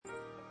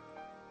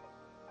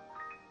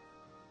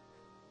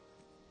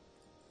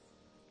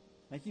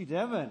Thank you,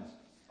 Devin.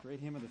 Great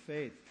hymn of the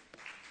faith.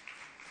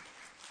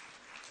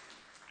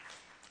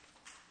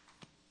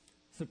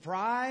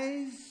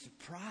 Surprise,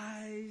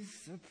 surprise,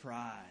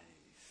 surprise.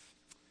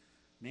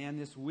 Man,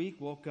 this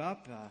week woke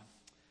up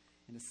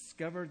and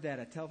discovered that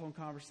a telephone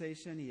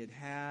conversation he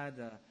had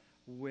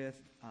with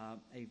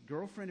a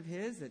girlfriend of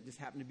his that just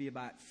happened to be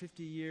about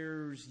 50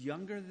 years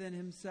younger than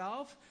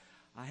himself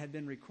had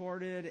been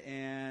recorded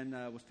and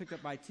was picked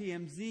up by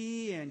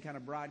TMZ and kind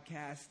of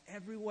broadcast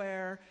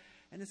everywhere,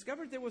 and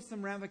discovered there was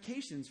some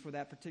ramifications for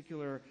that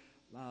particular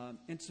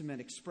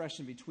intimate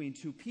expression between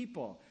two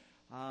people.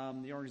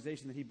 The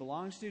organization that he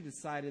belongs to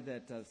decided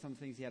that some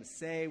things he had to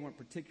say weren't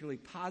particularly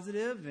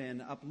positive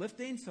and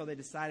uplifting, so they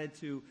decided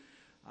to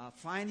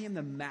fine him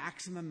the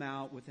maximum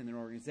amount within their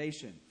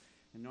organization.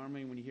 And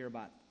normally when you hear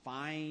about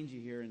fines, you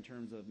hear in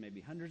terms of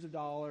maybe hundreds of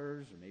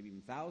dollars or maybe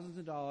even thousands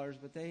of dollars,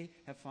 but they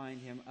have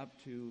fined him up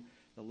to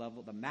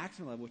the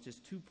maximum level, which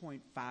is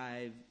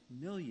 $2.5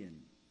 million.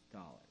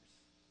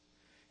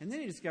 And then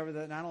he discovered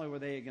that not only were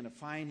they going to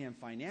fine him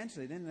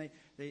financially, then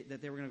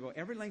that they were going to go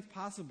every length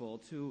possible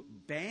to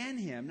ban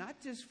him,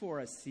 not just for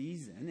a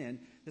season, and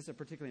this is a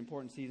particularly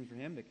important season for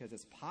him because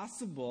it's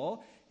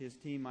possible his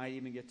team might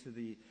even get to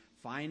the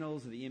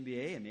finals of the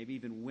NBA and maybe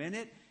even win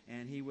it,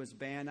 and he was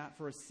banned not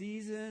for a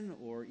season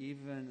or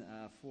even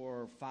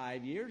for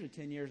 5 years or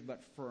 10 years,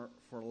 but for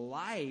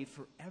life,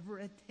 forever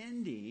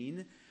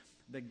attending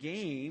the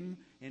game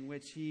in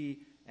which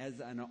he,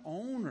 as an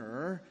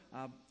owner,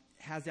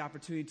 has the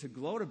opportunity to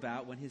gloat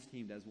about when his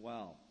team does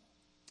well.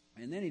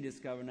 And then he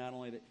discovered not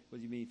only that was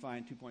he being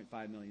fined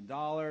 $2.5 million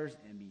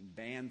and being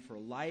banned for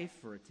life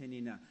for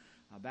attending a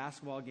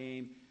basketball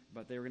game,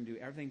 but they were going to do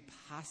everything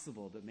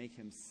possible to make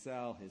him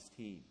sell his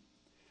team.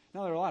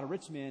 Now, there are a lot of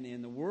rich men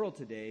in the world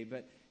today,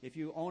 but if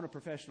you own a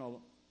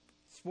professional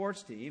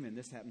sports team, and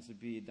this happens to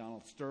be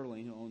Donald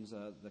Sterling, who owns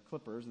the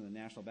Clippers and the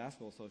National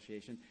Basketball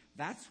Association,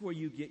 that's where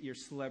you get your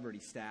celebrity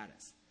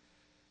status.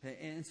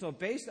 And so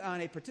based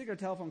on a particular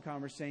telephone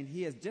conversation,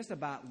 he has just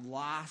about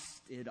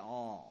lost it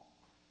all.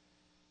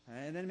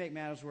 And then to make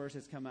matters worse,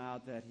 it's come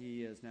out that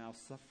he is now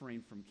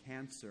suffering from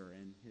cancer,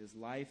 and his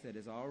life that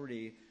is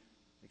already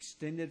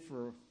extended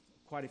for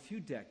quite a few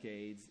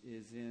decades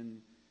is in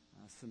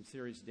some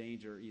serious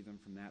danger even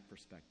from that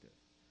perspective.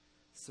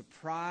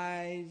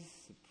 Surprise,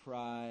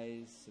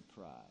 surprise,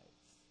 surprise.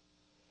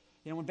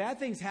 You know, when bad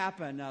things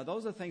happen,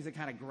 those are things that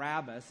kind of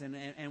grab us,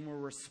 and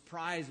we're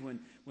surprised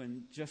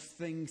when just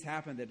things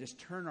happen that just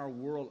turn our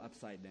world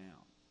upside down.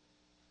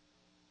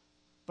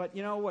 But,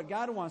 you know, what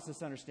God wants us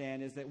to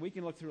understand is that we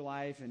can look through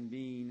life and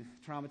being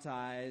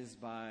traumatized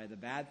by the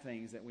bad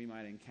things that we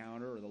might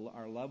encounter or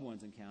our loved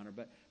ones encounter.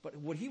 But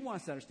what He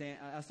wants us to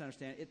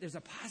understand, there's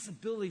a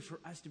possibility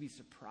for us to be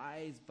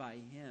surprised by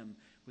Him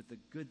with the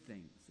good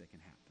things that can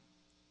happen.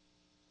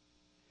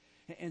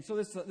 And so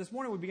this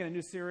morning we begin a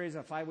new series,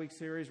 a 5-week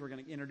series. We're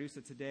going to introduce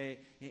it today,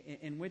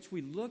 in which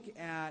we look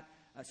at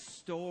a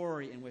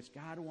story in which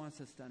God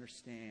wants us to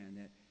understand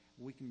that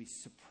we can be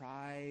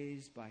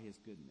surprised by His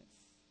goodness.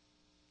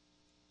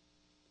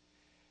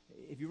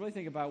 If you really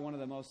think about one of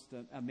the most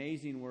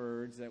amazing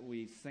words that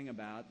we sing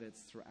about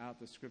that's throughout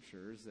the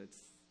Scriptures, it's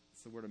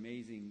the word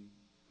amazing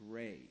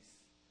grace.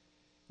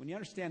 When you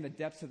understand the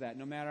depths of that,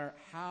 no matter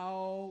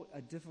how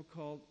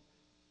difficult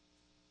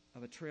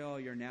of a trail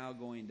you're now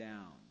going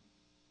down,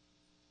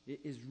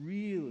 it is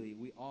really,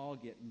 we all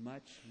get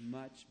much,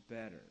 much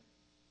better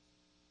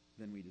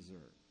than we deserve.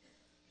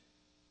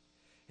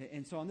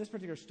 And so on this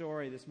particular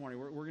story this morning,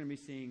 we're going to be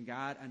seeing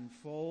God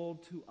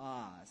unfold to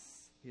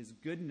us His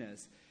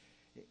goodness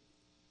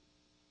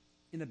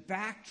in the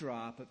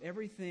backdrop of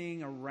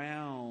everything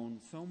around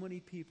so many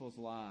people's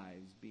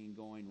lives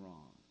going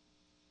wrong.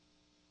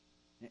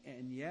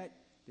 And yet,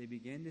 they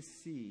begin to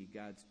see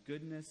God's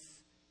goodness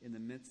in the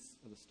midst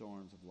of the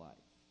storms of life.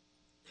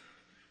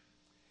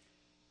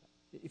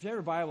 If you have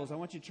your Bibles, I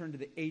want you to turn to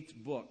the 8th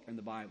book in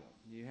the Bible.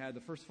 You have the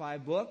first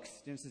 5 books,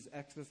 Genesis,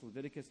 Exodus,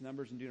 Leviticus,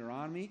 Numbers, and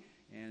Deuteronomy.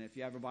 And if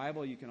you have a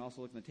Bible, you can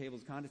also look in the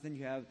tables of contents. Then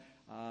you have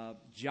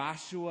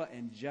Joshua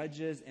and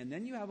Judges. And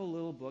then you have a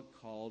little book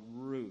called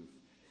Ruth.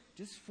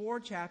 Just 4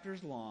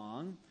 chapters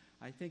long.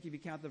 I think if you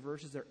count the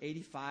verses, there are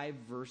 85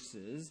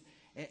 verses.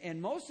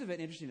 And most of it,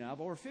 interesting enough,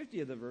 over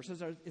 50 of the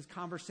verses is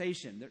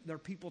conversation. They're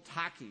people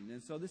talking.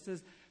 And so this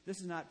is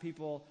not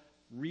people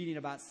reading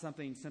about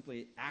something,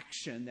 simply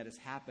action that has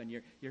happened.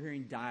 You're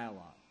hearing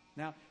dialogue.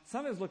 Now,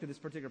 some of us look at this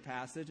particular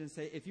passage and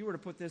say, if you were to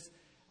put this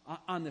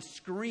on the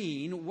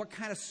screen, what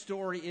kind of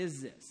story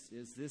is this?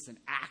 Is this an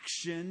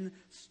action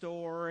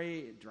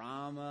story,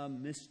 drama,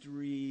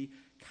 mystery,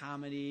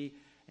 comedy?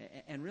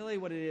 And really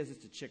what it is,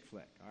 it's a chick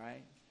flick, all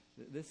right?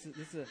 This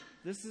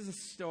is a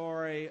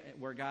story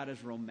where God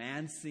is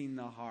romancing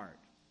the heart.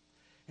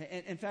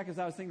 And in fact, as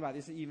I was thinking about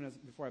this, even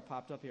before I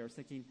popped up here, I was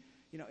thinking,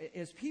 you know,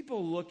 as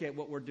people look at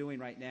what we're doing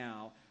right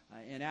now,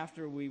 and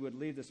after we would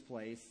leave this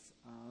place,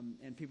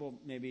 and people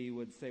maybe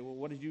would say, well,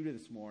 what did you do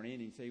this morning?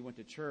 And you say you went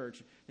to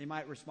church. They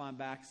might respond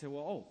back and say,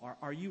 well,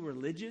 are you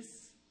religious?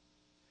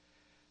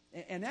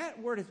 And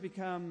that word has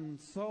become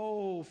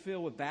so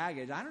filled with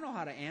baggage. I don't know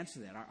how to answer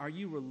that. Are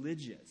you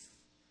religious?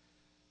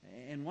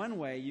 In one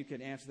way, you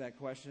could answer that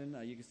question.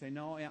 You could say,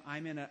 no,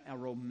 I'm in a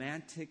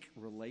romantic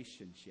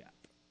relationship.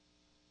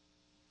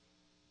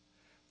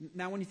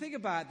 Now, when you think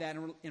about that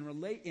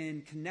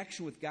in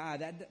connection with God,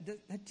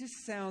 that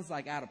just sounds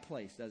like out of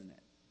place, doesn't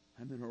it?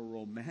 I'm in a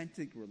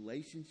romantic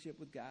relationship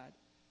with God.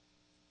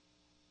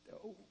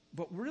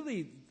 But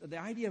really, the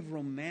idea of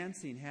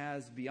romancing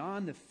has,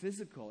 beyond the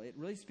physical, it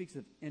really speaks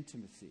of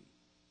intimacy.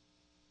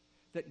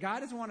 That God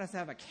doesn't want us to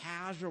have a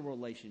casual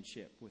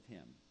relationship with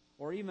Him,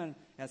 or even,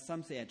 as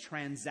some say, a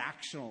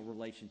transactional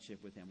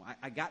relationship with Him.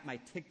 I got my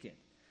ticket.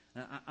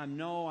 I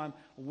know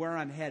where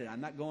I'm headed. I'm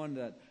not going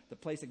to the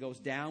place that goes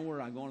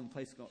downward. I'm going to the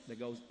place that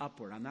goes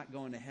upward. I'm not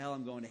going to hell.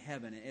 I'm going to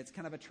heaven. It's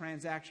kind of a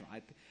transactional.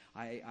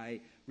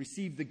 I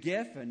received the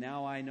gift, and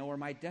now I know where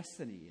my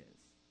destiny is.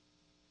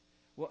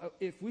 Well,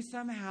 if we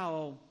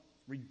somehow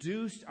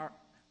reduced our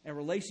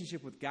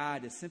relationship with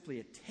God to simply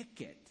a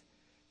ticket,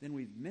 then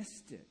we've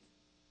missed it.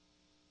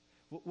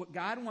 What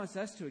God wants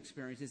us to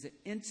experience is an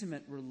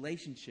intimate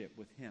relationship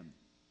with Him.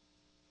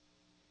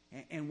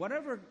 And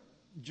whatever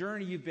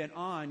journey you've been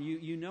on,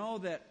 you know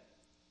that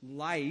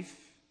life,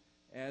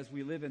 as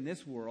we live in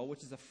this world,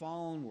 which is a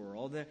fallen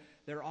world,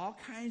 there are all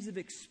kinds of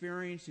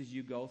experiences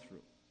you go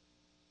through.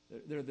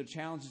 There are the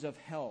challenges of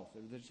health.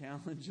 There are the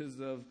challenges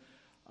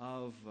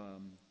of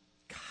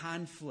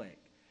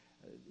conflict.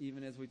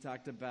 Even as we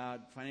talked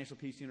about Financial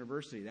Peace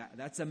University,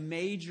 that's a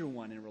major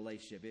one in a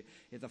relationship.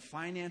 If the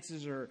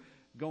finances are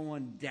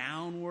going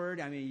downward,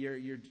 I mean,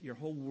 your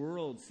whole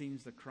world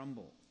seems to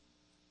crumble.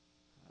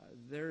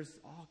 There's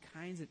all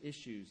kinds of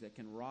issues that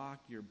can rock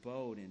your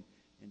boat and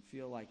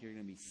feel like you're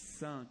going to be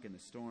sunk in the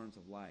storms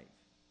of life.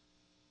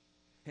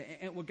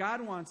 And what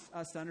God wants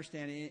us to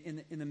understand,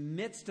 in the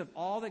midst of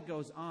all that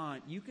goes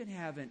on, you can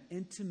have an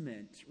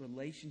intimate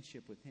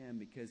relationship with Him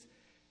because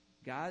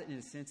God, in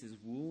a sense, is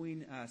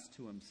wooing us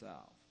to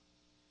Himself.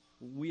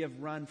 We have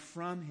run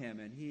from Him,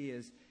 and He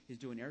is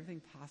doing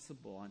everything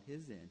possible on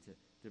His end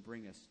to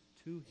bring us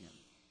to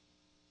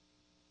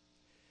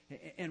Him.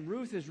 And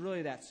Ruth is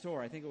really that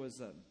story. I think it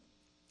was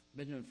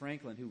Benjamin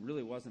Franklin, who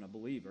really wasn't a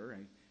believer.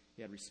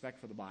 He had respect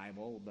for the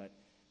Bible, but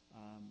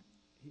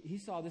he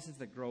saw this as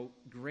the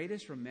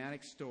greatest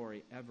romantic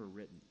story ever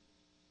written.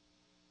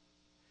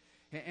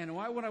 And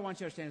what I want you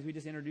to understand is we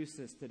just introduced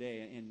this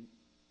today.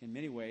 In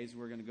many ways,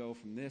 we're going to go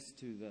from this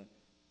to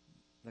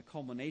the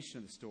culmination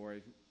of the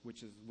story,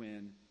 which is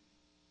when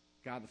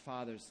God the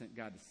Father sent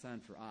God the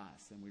Son for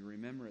us, and we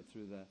remember it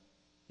through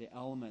the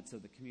elements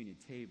of the communion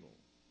table.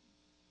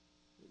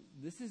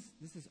 This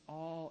is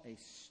all a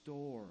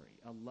story,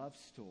 a love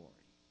story,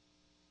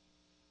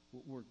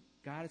 where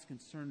God is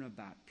concerned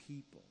about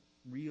people,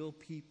 real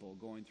people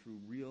going through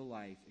real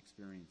life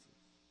experiences.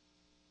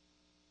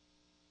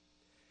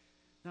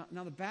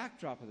 Now the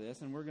backdrop of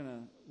this, and we're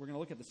gonna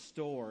look at the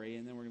story,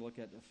 and then we're gonna look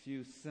at a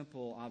few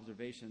simple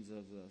observations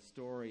of the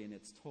story in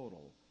its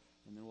total,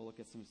 and then we'll look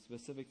at some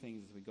specific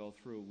things as we go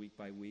through week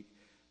by week,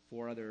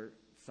 4 other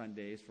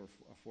Sundays for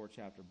a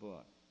 4-chapter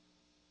book.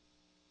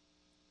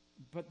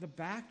 But the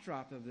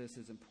backdrop of this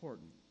is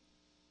important.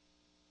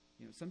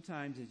 You know,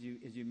 sometimes as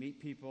you meet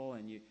people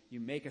and you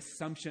make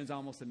assumptions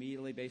almost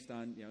immediately based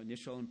on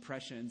initial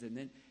impressions,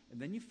 and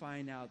then you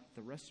find out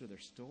the rest of their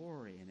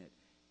story, and it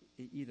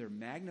either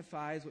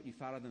magnifies what you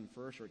thought of them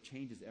first, or it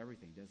changes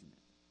everything, doesn't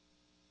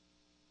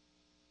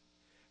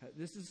it?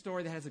 This is a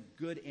story that has a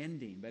good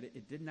ending, but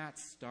it did not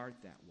start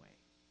that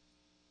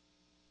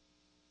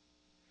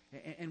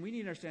way. And we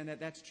need to understand that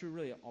that's true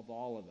really of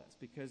all of us,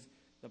 because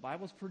the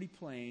Bible's pretty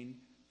plain.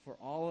 For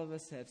all of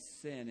us have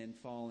sinned and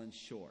fallen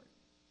short.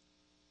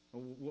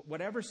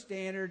 Whatever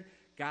standard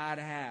God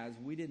has,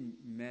 we didn't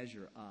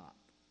measure up.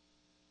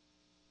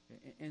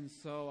 And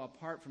so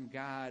apart from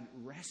God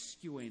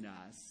rescuing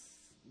us,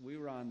 we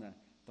were on the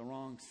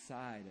wrong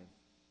side of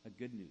a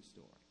good news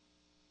story.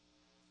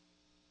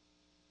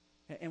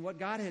 And what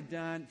God had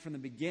done from the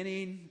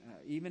beginning,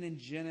 even in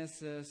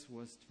Genesis,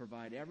 was to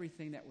provide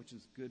everything that which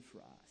is good for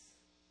us,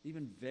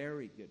 even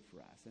very good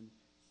for us. And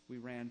we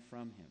ran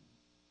from Him.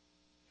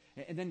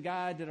 And then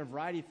God did a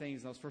variety of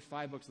things in those first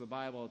 5 books of the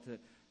Bible to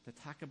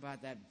talk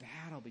about that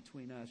battle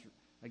between us,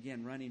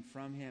 again, running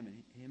from Him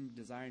and Him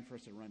desiring for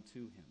us to run to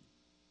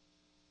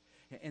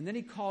Him. And then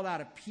He called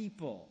out a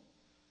people,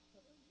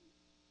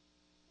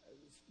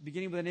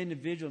 beginning with an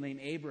individual named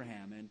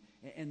Abraham.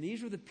 And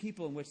these were the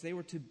people in which they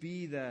were to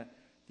be the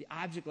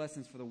object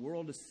lessons for the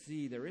world to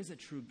see. There is a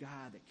true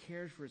God that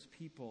cares for His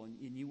people,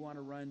 and you want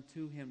to run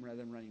to Him rather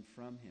than running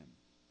from Him.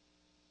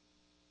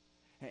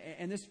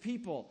 And this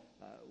people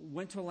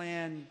went to a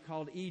land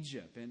called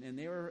Egypt, and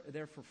they were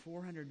there for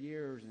 400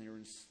 years, and they were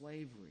in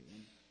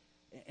slavery.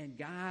 And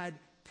God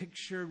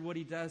pictured what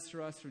He does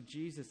for us through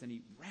Jesus, and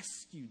He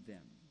rescued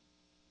them.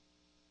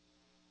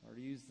 Or to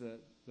use the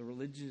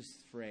religious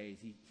phrase,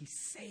 He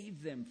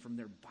saved them from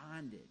their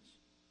bondage.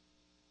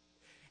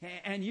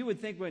 And you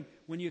would think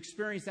when you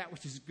experience that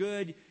which is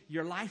good,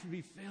 your life would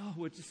be filled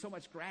with just so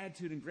much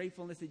gratitude and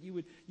gratefulness that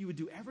you would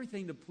do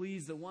everything to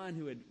please the one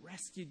who had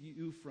rescued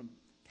you from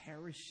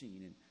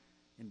perishing and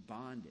in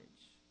bondage.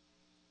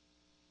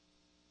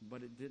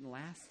 But it didn't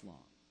last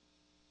long.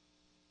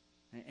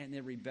 And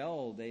they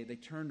rebelled. They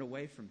turned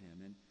away from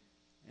him.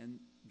 And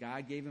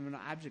God gave them an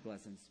object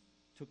lesson.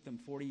 It took them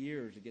 40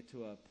 years to get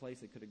to a place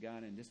they could have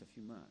gone in just a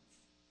few months.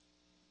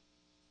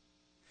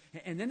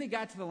 And then they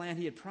got to the land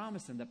he had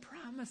promised them, the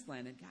promised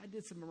land. And God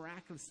did some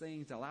miraculous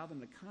things to allow them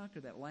to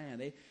conquer that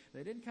land. They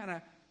didn't kind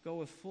of go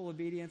with full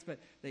obedience, but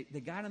they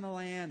got in the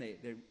land.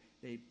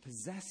 They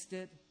possessed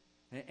it.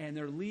 And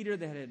their leader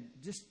that had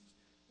just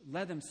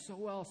led them so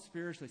well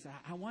spiritually said,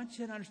 I want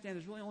you to understand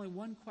there's really only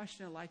one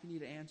question I'd like you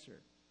to answer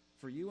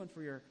for you and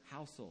for your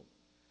household.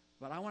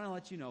 But I want to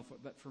let you know,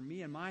 but for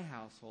me and my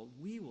household,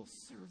 we will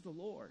serve the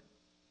Lord.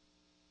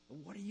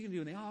 What are you going to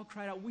do? And they all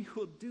cried out, we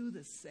will do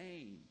the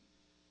same.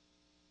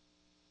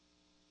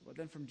 Well,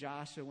 then from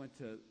Joshua went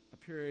to a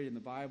period in the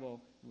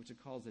Bible in which it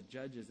calls the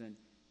Judges. And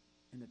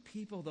the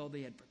people, though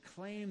they had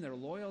proclaimed their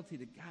loyalty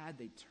to God,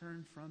 they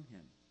turned from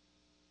him.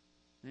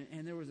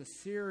 And there was a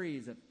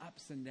series of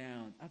ups and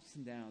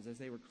downs as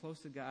they were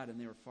close to God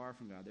and they were far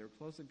from God. They were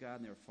close to God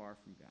and they were far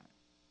from God.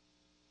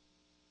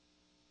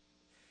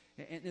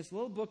 And this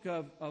little book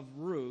of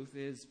Ruth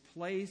is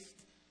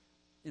placed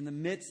in the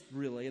midst,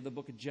 really, of the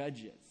book of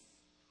Judges,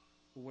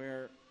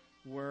 where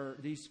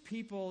these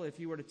people, if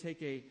you were to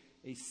take a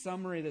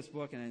summary of this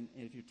book, and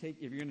if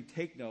you're going to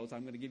take notes,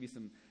 I'm going to give you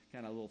some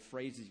kind of little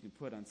phrases you can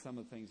put on some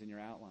of the things in your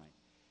outline.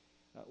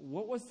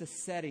 What was the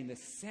setting? The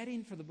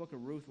setting for the book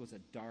of Ruth was a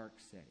dark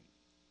setting.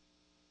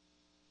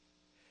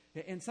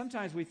 And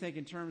sometimes we think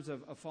in terms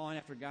of following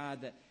after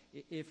God that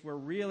if we're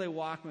really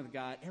walking with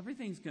God,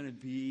 everything's going to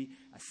be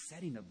a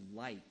setting of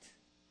light.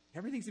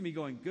 Everything's going to be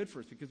going good for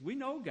us because we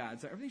know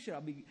God, so everything should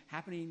all be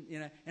happening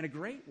in a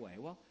great way.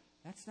 Well,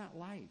 that's not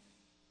life.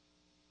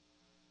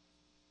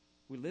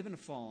 We live in a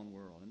fallen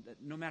world, and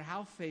no matter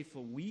how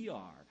faithful we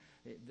are,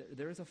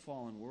 there is a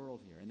fallen world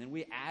here. And then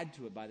we add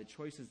to it by the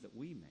choices that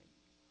we make.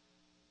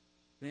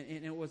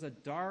 And it was a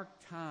dark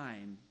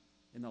time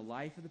in the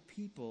life of the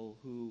people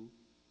who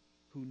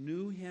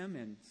knew him,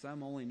 and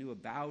some only knew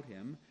about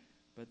him,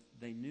 but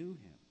they knew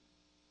him.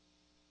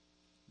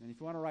 And if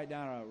you want to write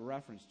down a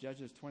reference,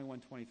 Judges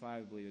 21:25,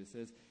 I believe it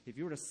says, if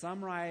you were to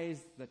summarize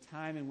the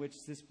time in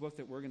which this book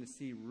that we're going to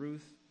see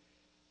Ruth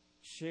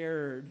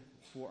shared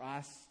for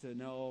us to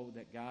know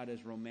that God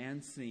is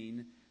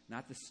romancing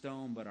not the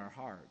stone but our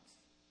hearts.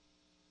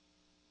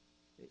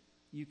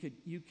 You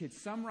could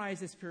summarize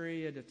this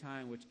period of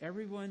time which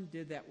everyone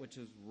did that which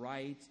is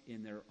right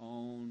in their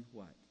own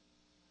what?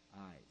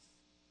 Eyes.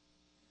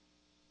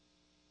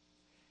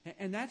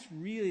 And that's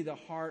really the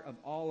heart of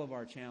all of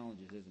our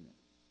challenges, isn't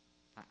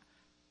it?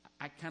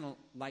 I kind of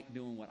like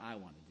doing what I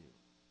want to do.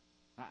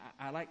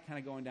 I like kind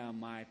of going down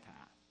my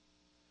path.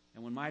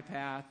 And when my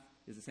path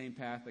is the same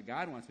path that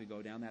God wants me to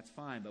go down, that's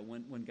fine. But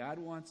when God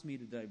wants me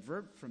to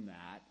divert from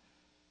that,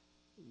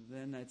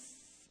 then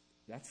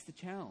that's the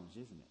challenge,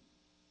 isn't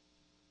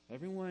it?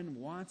 Everyone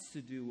wants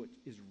to do what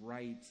is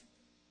right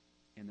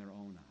in their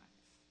own eyes.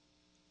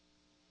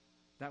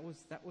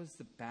 That was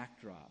the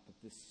backdrop of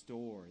this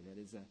story.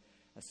 That is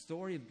a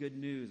story of good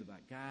news about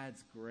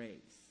God's grace.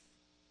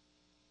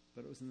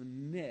 But it was in the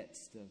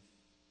midst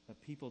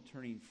of people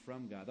turning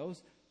from God.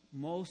 Those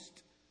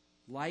most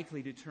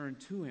likely to turn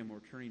to him or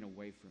turning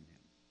away from him.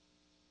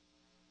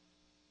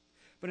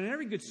 But in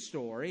every good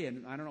story,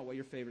 and I don't know what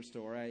your favorite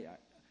story,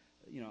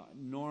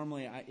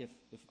 normally if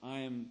I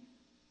am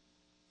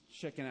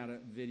checking out a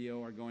video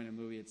or going to a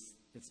movie,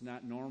 it's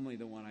not normally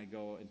the one I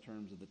go in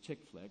terms of the chick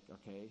flick,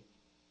 okay?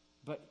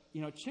 But,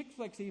 chick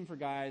flicks, even for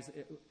guys,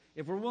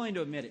 if we're willing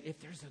to admit it, if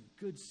there's a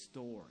good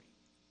story,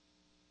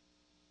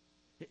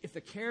 if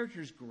the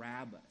characters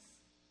grab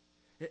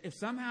us, if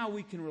somehow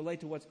we can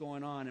relate to what's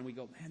going on and we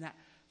go, man,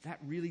 that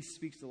really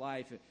speaks to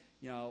life,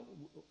 we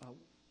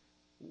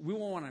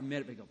won't want to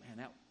admit it, but go, man,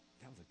 that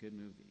was a good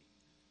movie.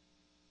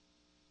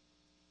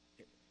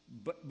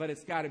 But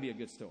it's got to be a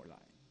good storyline.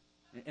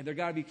 And there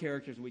got to be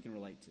characters we can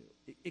relate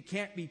to. It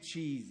can't be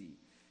cheesy,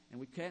 and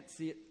we can't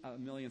see it a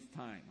millionth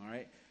time. All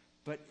right,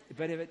 but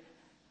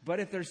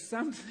if there's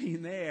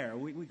something there,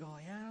 we go,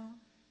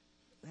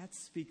 that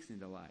speaks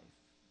into life.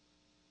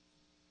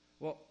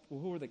 Well,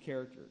 who are the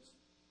characters?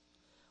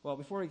 Well,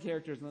 before the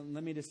characters,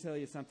 let me just tell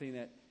you something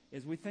that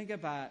as we think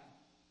about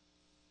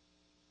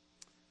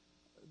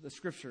the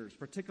Scriptures,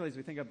 particularly as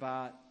we think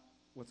about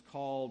what's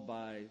called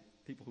by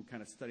people who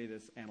kind of study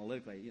this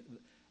analytically,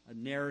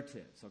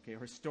 narratives, okay,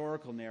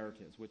 historical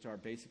narratives, which are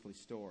basically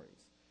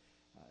stories.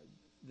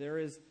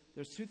 There's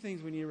two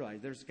things we need to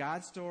realize. There's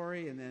God's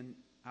story and then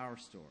our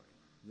story.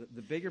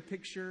 The bigger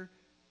picture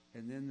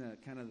and then the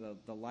kind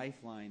of the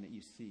lifeline that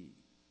you see.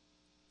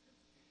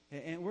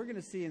 And we're going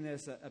to see in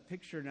this a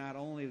picture not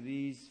only of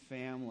these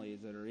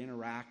families that are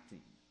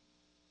interacting,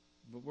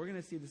 but we're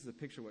going to see this is a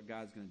picture of what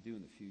God's going to do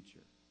in the future.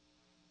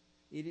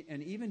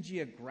 And even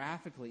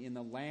geographically in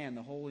the land,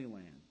 the Holy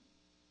Land,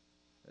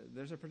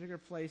 there's a particular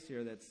place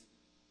here that's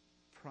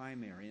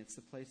primary. It's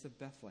the place of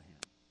Bethlehem.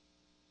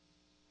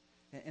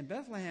 And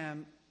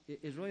Bethlehem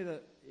is really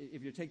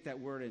if you take that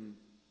word and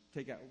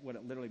take out what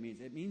it literally means,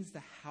 it means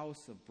the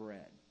house of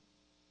bread,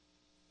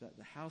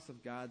 the house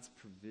of God's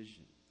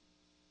provision.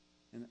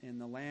 in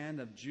the land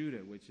of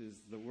Judah, which is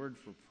the word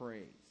for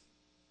praise.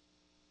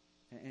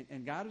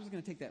 And God was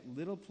going to take that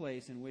little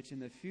place in which in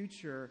the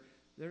future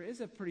there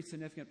is a pretty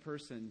significant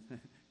person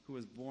who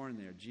was born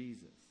there,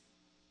 Jesus,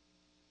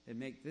 and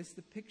make this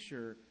the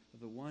picture of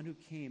the one who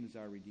came as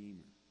our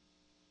Redeemer.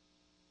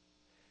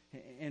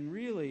 And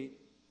really,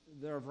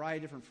 there are a variety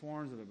of different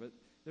forms of it, but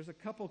there's a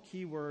couple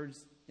key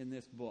words in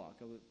this book,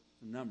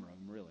 a number of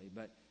them really,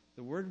 but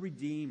the word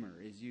Redeemer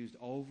is used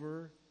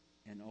over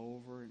and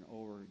over and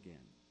over again,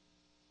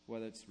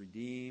 whether it's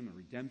redeem or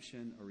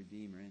redemption or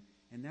Redeemer.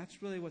 And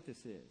that's really what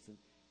this is. And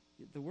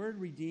the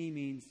word redeem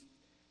means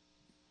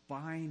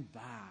buying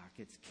back.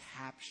 It's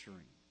capturing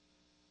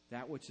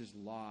that which is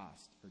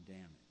lost or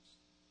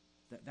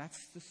damaged.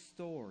 That's the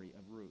story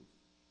of Ruth.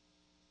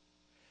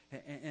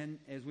 And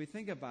as we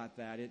think about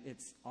that,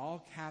 it's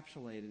all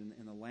encapsulated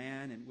in the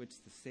land in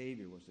which the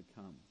Savior was to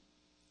come.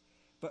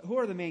 But who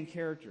are the main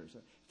characters?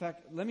 In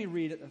fact, let me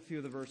read a few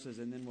of the verses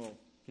and then we'll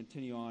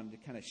continue on to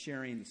kind of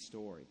sharing the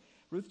story.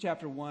 Ruth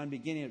chapter 1,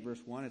 beginning at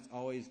verse 1. It's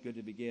always good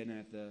to begin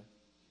at the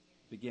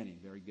beginning.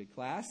 Very good,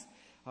 class.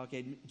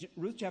 Okay,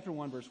 Ruth chapter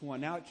 1, verse 1.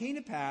 Now it came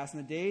to pass in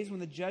the days when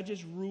the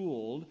judges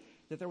ruled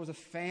that there was a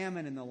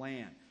famine in the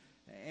land.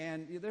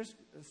 And there's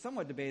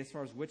somewhat debate as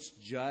far as which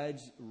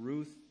judge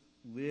Ruth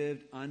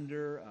lived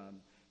under.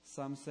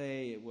 Some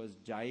say it was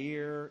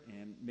Jair,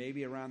 and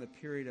maybe around the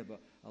period of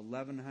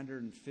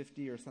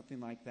 1150 or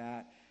something like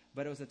that.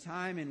 But it was a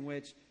time in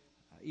which,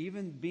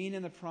 even being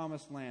in the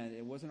promised land,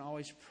 it wasn't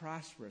always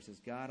prosperous, as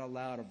God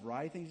allowed a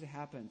variety of things to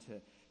happen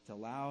to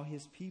allow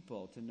his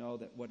people to know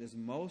that what is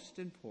most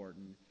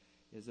important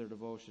is their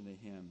devotion to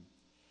him.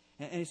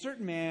 And a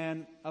certain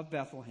man of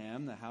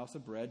Bethlehem, the house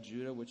of bread,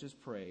 Judah, which is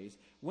praise,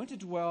 went to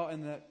dwell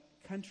in the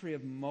country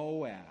of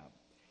Moab,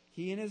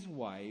 he and his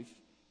wife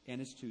and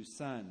his 2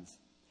 sons.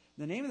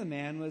 The name of the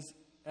man was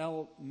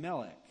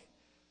Elimelech.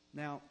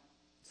 Now,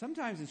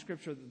 sometimes in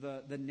Scripture,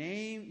 the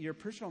name, your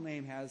personal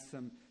name, has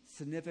some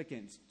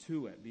significance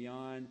to it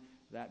beyond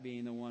that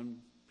being the one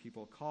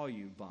people call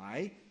you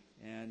by.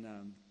 And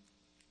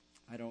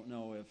I don't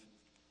know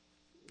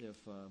if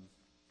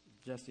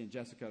Jesse and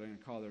Jessica are going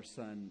to call their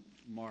son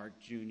Mark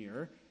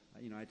Jr.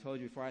 I told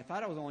you before, I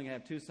thought I was only going to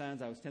have 2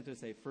 sons. I was tempted to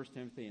say 1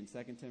 Timothy and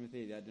 2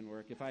 Timothy. That didn't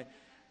work. If I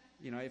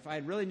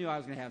really knew I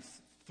was going to have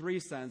 3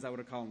 sons, I would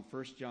have called them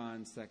 1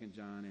 John, 2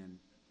 John, and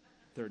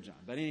 3 John.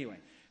 But anyway,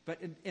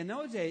 in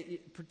those days,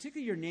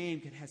 particularly your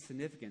name could have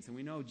significance. And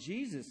we know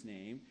Jesus'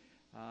 name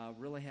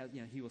really has,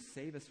 he will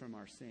save us from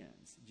our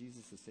sins.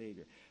 Jesus the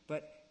Savior.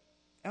 But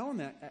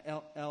Elimelech,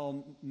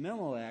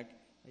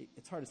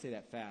 it's hard to say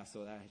that fast,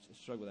 so I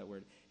struggle with that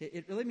word.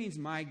 It really means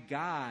my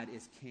God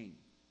is king.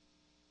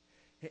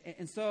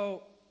 And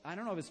so I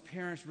don't know if his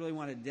parents really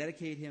want to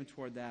dedicate him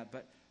toward that,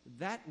 but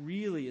that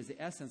really is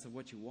the essence of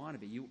what you want to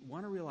be. You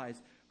want to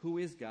realize who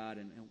is God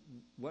and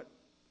what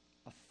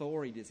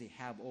authority does he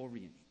have over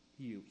you.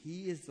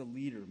 He is the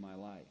leader of my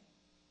life.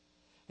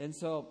 And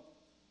so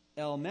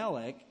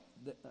Elimelech,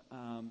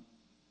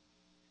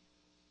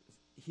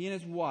 he and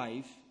his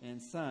wife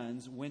and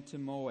sons went to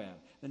Moab.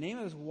 The name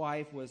of his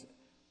wife was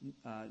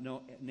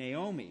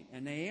Naomi.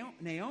 And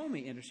Naomi,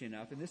 interesting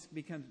enough, and this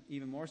becomes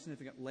even more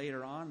significant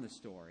later on in the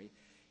story,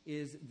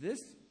 is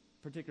this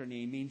particular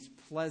name means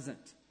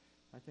pleasant.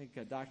 I think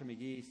Dr.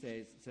 McGee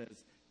says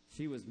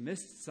she was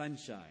Miss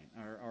Sunshine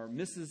or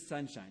Mrs.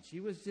 Sunshine.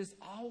 She was just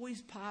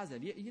always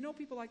positive. You know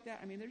people like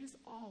that? I mean, they're just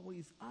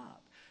always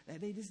up.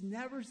 They just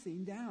never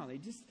seem down.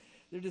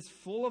 They're just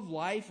full of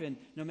life, and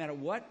no matter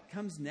what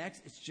comes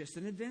next, it's just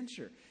an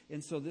adventure.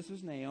 And so this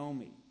was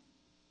Naomi.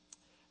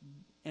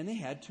 And they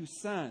had 2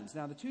 sons.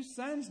 Now, the 2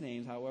 sons'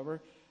 names,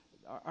 however,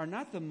 are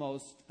not the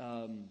most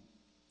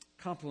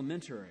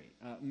complimentary.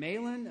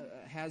 Mahlon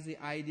has the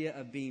idea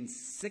of being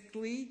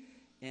sickly,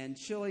 and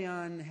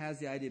Chilion has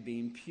the idea of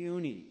being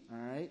puny. All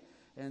right?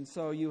 And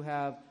so you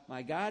have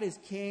my God is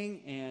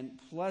king and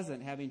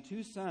pleasant, having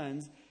 2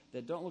 sons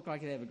that don't look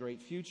like they have a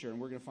great future. And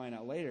we're going to find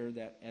out later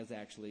that is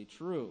actually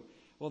true.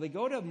 Well, they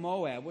go to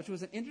Moab, which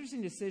was an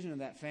interesting decision of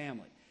that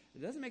family.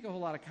 It doesn't make a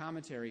whole lot of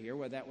commentary here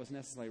whether that was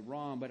necessarily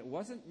wrong, but it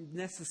wasn't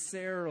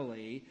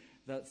necessarily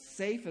the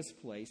safest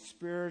place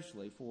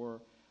spiritually for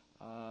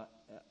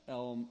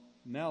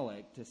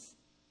Elimelech to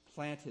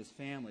plant his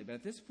family. But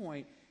at this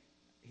point,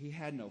 he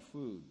had no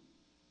food.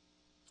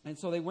 And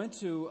so they went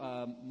to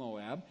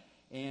Moab,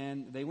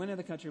 and they went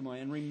into the country of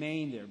Moab and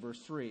remained there. Verse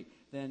 3.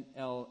 Then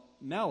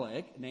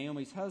Elimelech,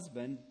 Naomi's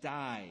husband,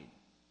 died,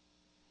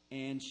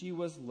 and she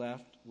was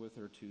left with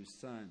her 2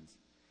 sons.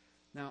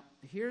 Now,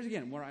 here's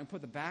again where I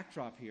put the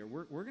backdrop here.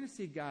 We're going to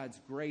see God's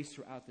grace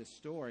throughout this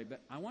story,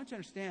 but I want you to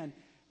understand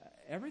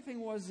everything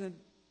wasn't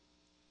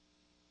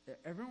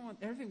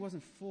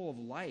full of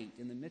light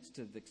in the midst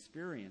of the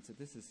experience that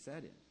this is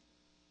set in.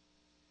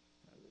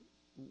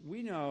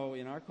 We know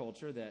in our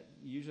culture that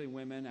usually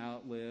women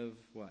outlive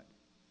what?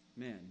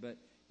 Men. But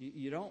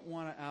you don't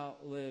want to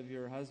outlive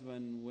your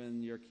husband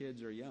when your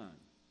kids are young.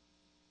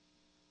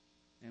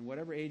 And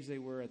whatever age they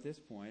were at this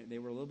point, they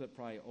were a little bit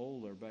probably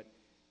older, but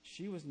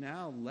she was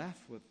now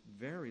left with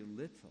very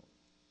little.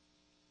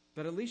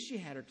 But at least she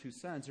had her 2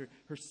 sons.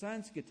 Her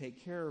sons could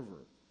take care of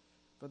her.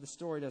 But the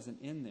story doesn't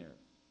end there.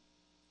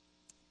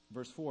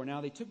 Verse 4,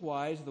 now they took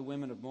wives of the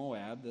women of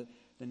Moab.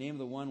 The name of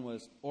the one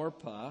was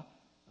Orpah.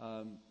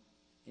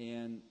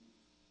 And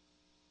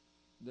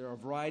there are a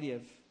variety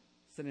of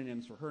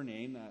synonyms for her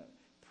name.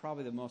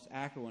 Probably the most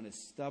accurate one is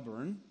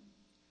stubborn.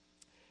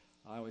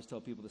 I always tell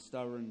people the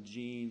stubborn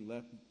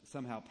gene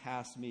somehow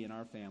passed me in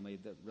our family.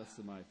 The rest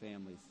of my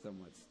family is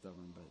somewhat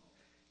stubborn, but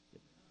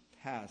it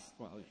passed.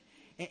 Well,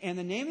 and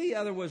the name of the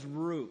other was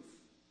Ruth.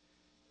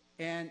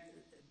 And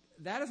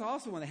that is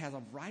also one that has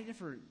a variety of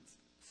different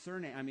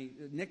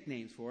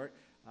nicknames for it.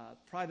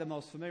 Probably the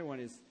most familiar one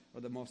is, or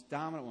the most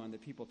dominant one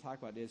that people talk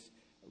about is,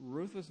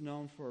 Ruth was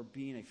known for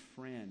being a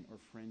friend or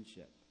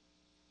friendship.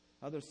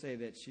 Others say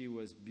that she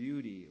was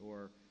beauty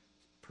or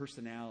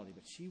personality,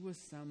 but she was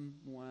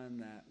someone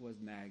that was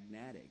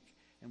magnetic.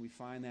 And we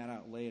find that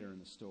out later in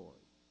the story.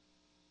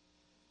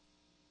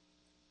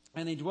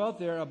 And they dwelt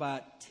there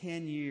about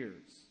 10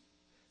 years.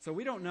 So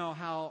we don't know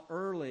how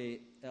early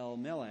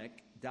Elimelech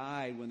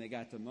died when they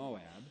got to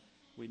Moab.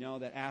 We know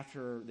that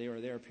after they were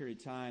there a period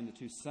of time, the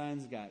 2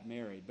 sons got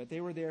married. But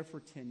they were there for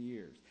 10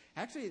 years.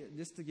 Actually,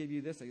 just to give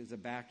you this as a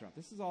backdrop,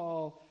 this is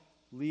all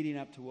leading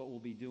up to what we'll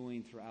be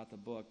doing throughout the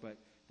book, but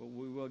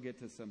we will get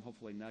to some,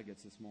 hopefully,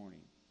 nuggets this morning,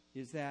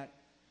 is that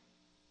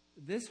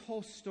this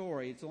whole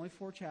story, it's only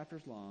 4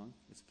 chapters long.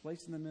 It's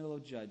placed in the middle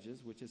of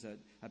Judges, which is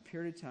a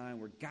period of time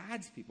where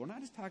God's people, we're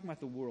not just talking about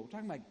the world, we're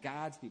talking about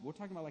God's people. We're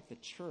talking about like the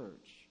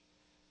church,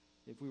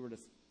 if we were to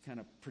kind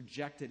of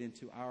project it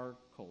into our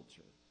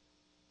culture.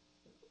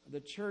 The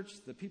church,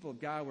 the people of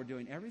God, were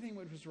doing everything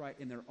which was right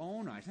in their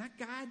own eyes. Not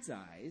God's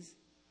eyes,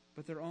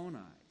 but their own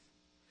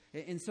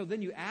eyes. And so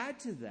then you add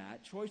to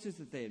that choices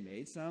that they had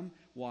made, some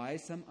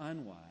wise, some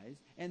unwise,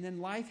 and then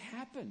life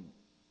happened.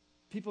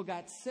 People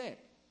got sick.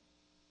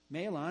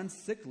 Mahlon,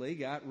 sickly,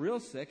 got real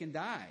sick and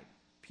died.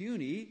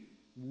 Puny,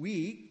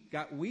 weak,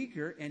 got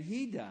weaker, and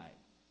he died.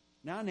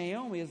 Now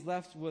Naomi is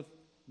left with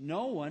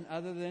no one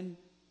other than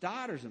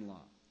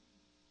daughters-in-law.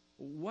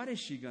 What is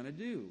she going to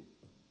do?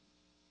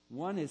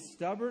 One is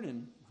stubborn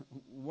and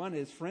one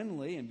is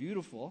friendly and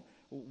beautiful.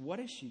 What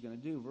is she going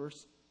to do?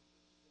 Verse.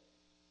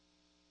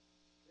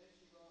 Then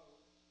she rose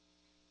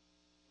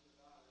with her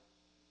daughter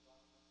and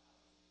brought them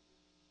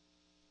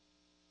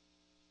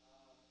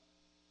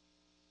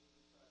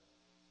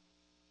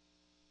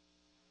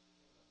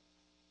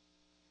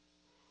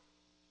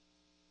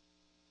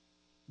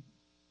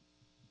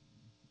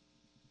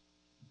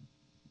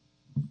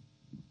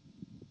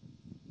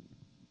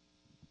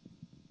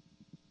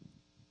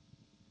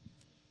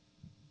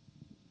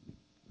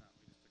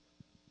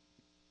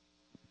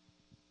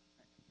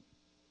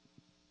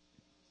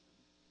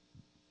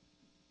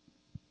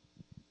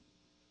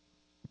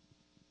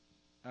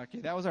out.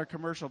 Okay, that was our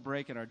commercial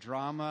break in our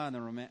drama and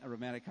the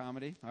romantic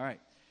comedy. All right.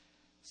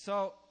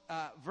 So,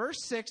 verse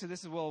 6, and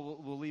this is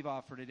what we'll leave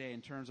off for today in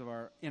terms of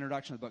our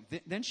introduction to the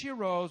book. Then she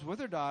arose with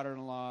her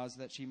daughter-in-laws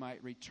that she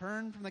might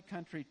return from the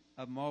country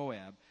of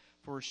Moab,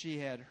 for she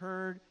had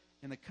heard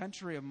in the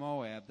country of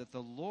Moab that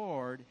the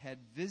Lord had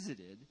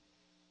visited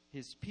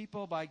his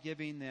people by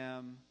giving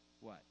them,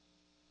 what?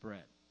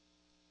 Bread.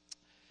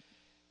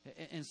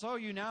 And so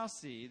you now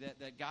see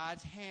that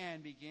God's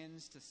hand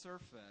begins to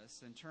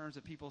surface in terms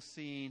of people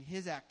seeing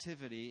his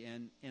activity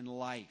in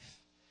life.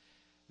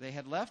 They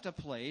had left a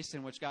place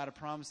in which God had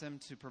promised them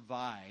to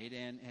provide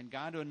and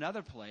gone to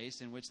another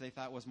place in which they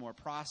thought was more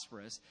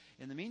prosperous.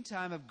 In the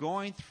meantime of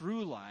going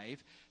through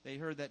life, they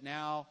heard that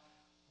now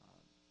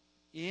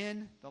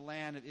in the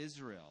land of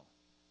Israel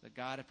that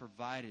God had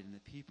provided and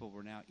the people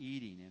were now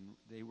eating and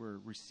they were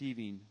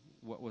receiving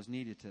what was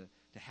needed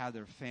to have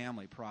their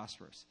family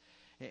prosperous.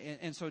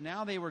 And so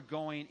now they were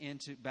going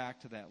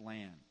back to that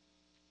land.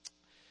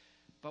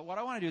 But what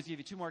I want to do is give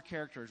you 2 more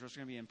characters which are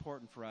going to be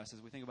important for us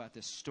as we think about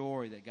this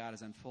story that God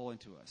is unfolding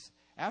to us.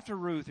 After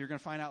Ruth, you're going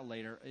to find out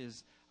later,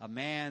 is a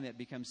man that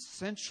becomes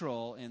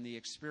central in the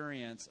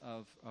experience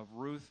of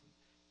Ruth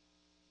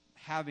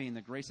having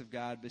the grace of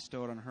God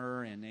bestowed on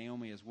her and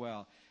Naomi as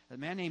well. A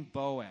man named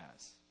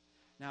Boaz.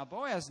 Now,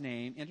 Boaz's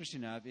name,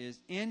 interesting enough,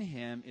 is in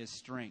him is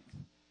strength.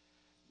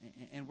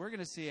 And we're going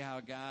to see how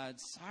God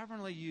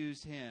sovereignly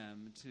used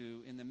him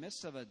to, in the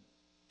midst of a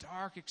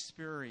dark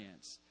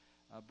experience,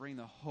 bring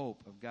the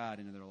hope of God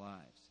into their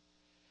lives.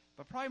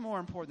 But probably more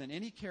important than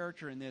any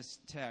character in this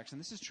text, and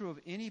this is true of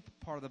any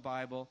part of the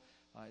Bible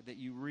that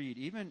you read,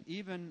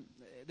 even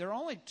there are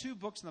only 2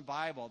 books in the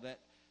Bible that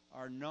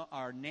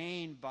are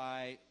named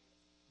by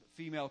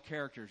female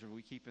characters, or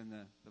we keep in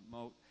the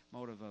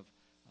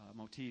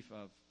motif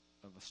of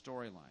a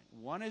storyline.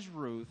 One is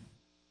Ruth,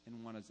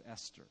 and one is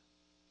Esther.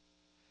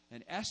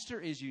 And Esther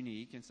is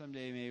unique, and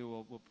someday maybe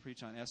we'll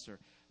preach on Esther.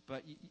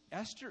 But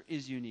Esther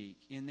is unique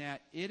in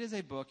that it is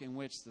a book in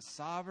which the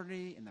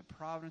sovereignty and the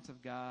providence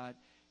of God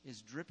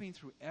is dripping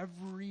through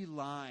every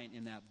line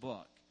in that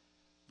book,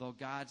 though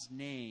God's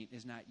name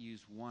is not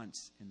used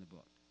once in the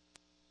book.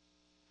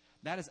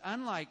 That is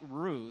unlike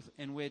Ruth,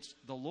 in which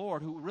the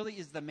Lord, who really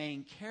is the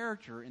main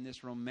character in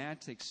this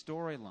romantic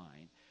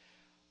storyline,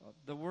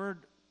 the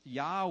word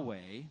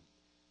Yahweh,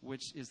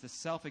 which is the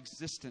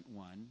self-existent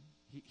one,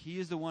 he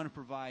is the one who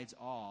provides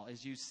all,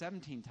 is used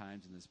 17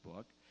 times in this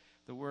book.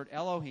 The word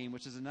Elohim,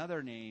 which is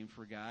another name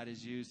for God,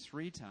 is used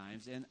 3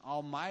 times, and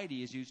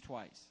Almighty is used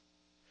twice.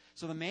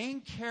 So the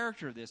main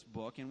character of this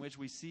book, in which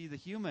we see the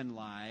human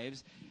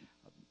lives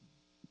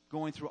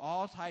going through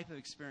all type of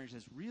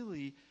experiences,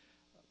 really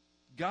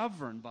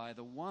governed by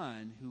the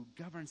one who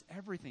governs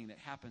everything that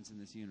happens in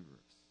this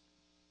universe,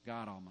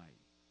 God Almighty.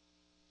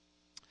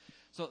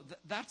 So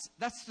that's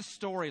the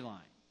storyline.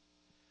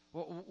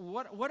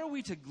 What are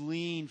we to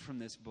glean from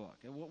this book?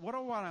 What I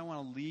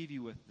want to leave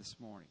you with this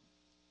morning?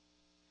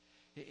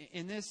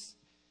 In this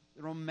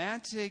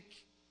romantic,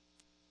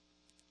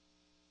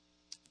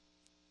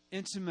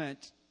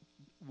 intimate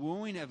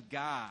wooing of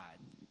God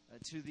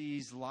to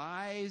these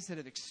lives that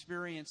have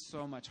experienced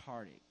so much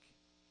heartache,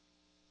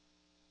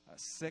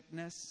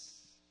 sickness,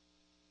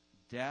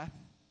 death,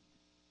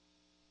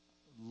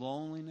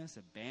 loneliness,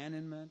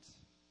 abandonment,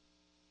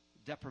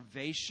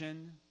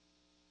 deprivation,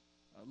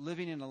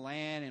 living in a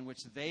land in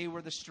which they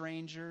were the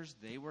strangers,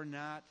 they were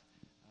not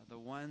the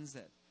ones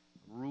that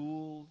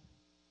ruled,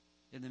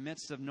 in the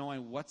midst of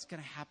knowing what's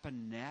going to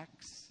happen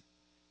next,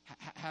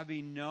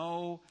 having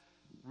no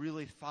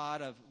really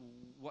thought of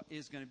what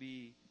is going to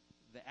be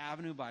the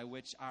avenue by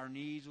which our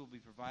needs will be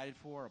provided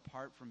for,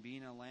 apart from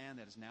being a land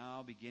that is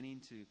now beginning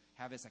to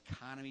have its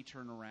economy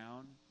turn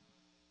around.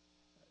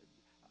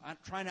 I'm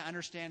trying to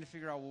understand, to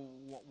figure out,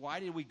 why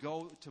did we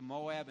go to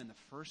Moab in the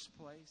first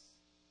place?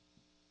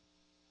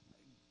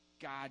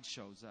 God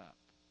shows up.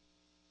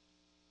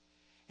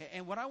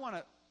 And what I want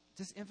to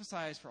just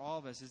emphasize for all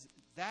of us is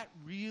that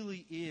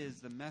really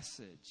is the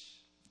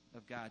message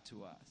of God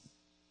to us,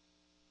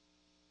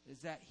 is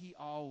that He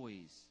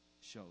always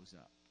shows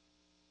up.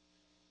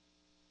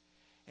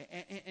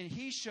 And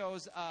He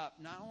shows up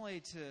not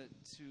only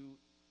to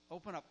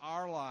open up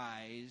our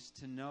lives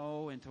to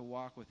know and to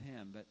walk with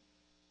Him, but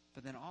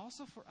then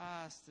also for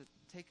us to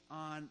take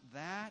on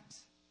that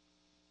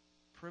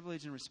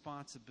privilege and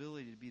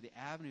responsibility to be the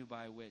avenue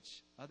by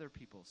which other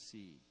people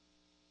see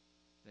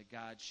that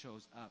God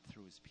shows up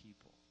through His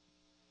people.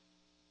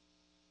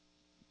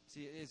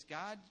 See, as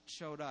God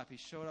showed up, He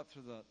showed up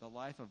through the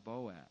life of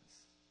Boaz.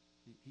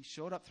 He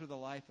showed up through the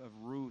life of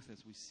Ruth,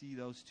 as we see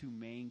those 2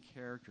 main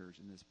characters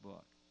in this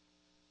book.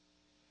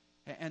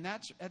 And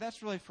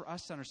that's really for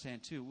us to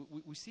understand, too.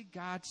 We see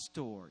God's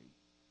story.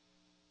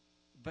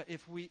 But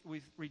if we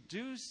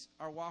reduce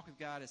our walk with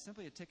God as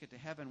simply a ticket to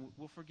heaven,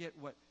 we'll forget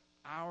what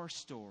our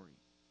story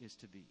is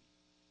to be.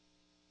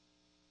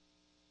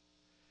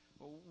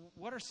 Well,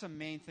 what are some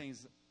main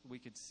things we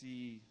could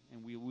see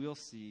and we will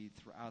see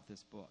throughout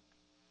this book?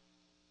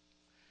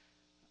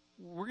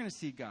 We're going to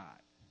see God.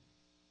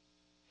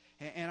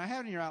 And I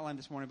have it in your outline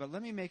this morning, but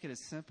let me make it as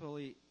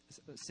simply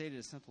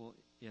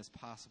as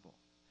possible.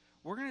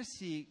 We're going to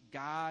see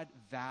God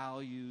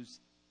values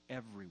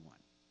everyone.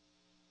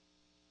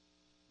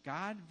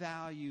 God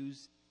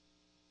values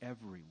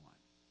everyone.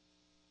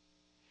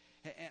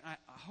 And I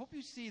hope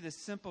you see the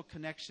simple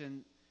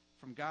connection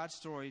from God's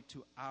story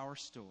to our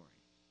story.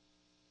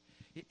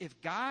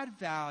 If God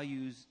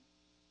values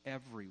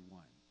everyone,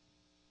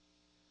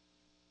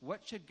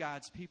 what should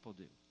God's people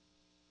do?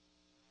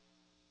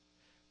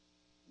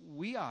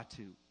 We ought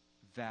to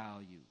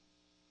value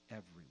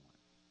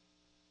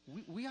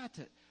everyone. We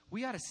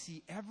ought to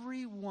see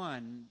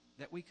everyone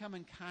that we come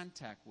in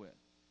contact with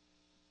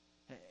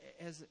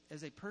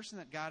as a person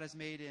that God has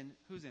made in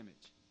whose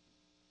image?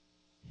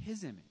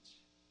 His image.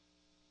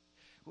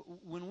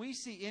 When we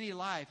see any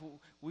life,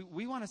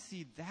 we want to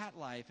see that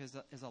life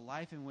as a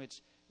life in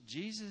which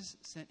Jesus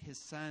sent His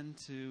Son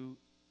to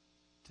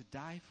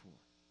die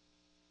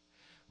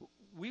for.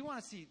 We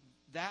want to see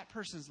that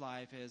person's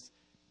life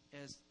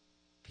as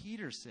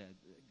Peter said,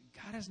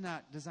 God is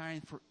not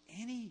desiring for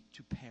any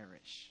to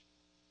perish,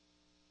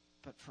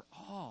 but for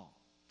all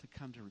to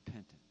come to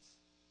repentance.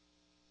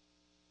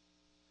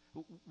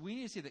 We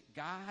need to see that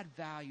God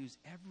values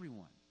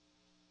everyone,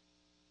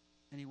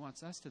 and He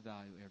wants us to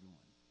value everyone.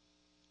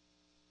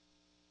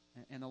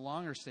 And the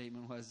longer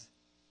statement was,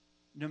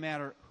 no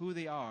matter who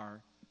they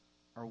are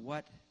or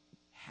what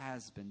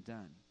has been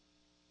done.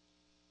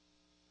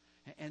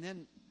 And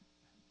then,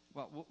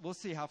 well, we'll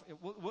see how,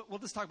 we'll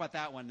just talk about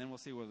that one, then we'll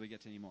see whether we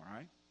get to any more, all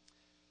right?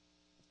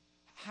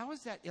 How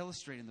is that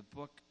illustrated in the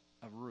book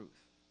of Ruth?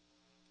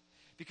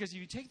 Because if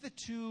you take the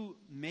 2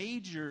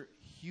 major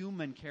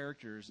human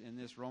characters in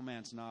this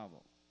romance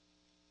novel,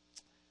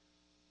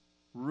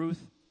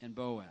 Ruth and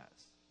Boaz,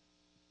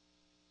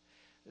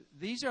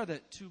 these are the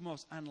 2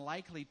 most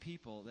unlikely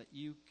people that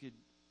you could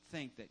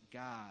think that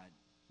God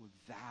would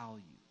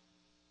value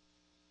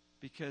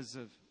because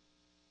of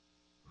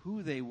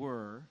who they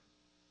were,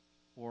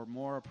 or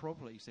more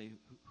appropriately, you say,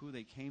 who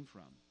they came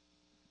from,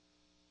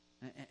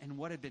 and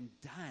what had been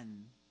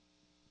done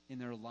in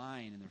their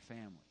line and their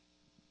family.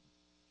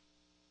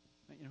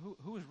 You know,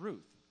 who is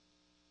Ruth?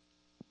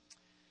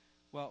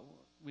 Well,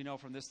 we know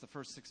from this, the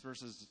first 6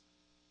 verses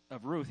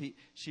of Ruth,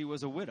 she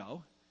was a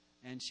widow,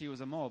 and she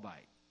was a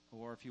Moabite.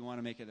 or if you want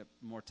to make it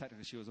more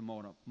technical, she was a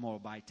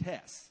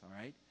Moabitess, all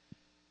right?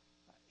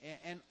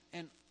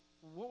 And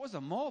what was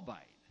a Moabite?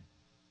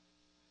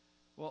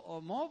 Well,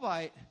 a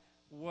Moabite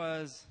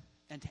was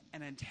an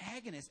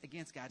antagonist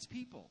against God's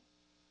people.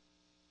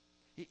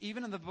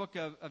 Even in the book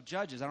of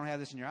Judges, I don't have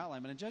this in your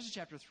outline, but in Judges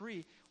chapter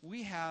 3,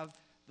 we have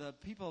the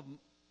people of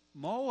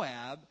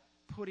Moab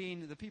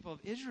putting the people of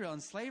Israel in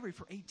slavery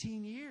for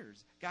 18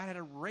 years. God had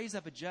to raise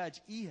up a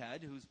judge,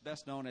 Ehud, who's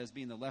best known as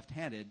being the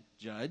left-handed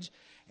judge,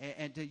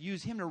 and to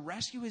use him to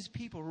rescue his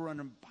people who were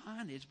under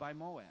bondage by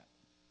Moab.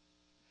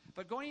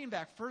 But going even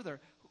back further,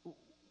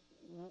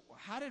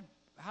 how did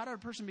a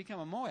person become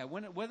a Moab?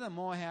 When did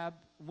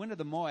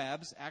the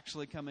Moabs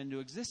actually come into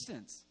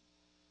existence?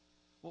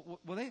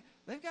 Well,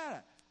 they've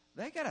got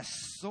a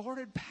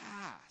sordid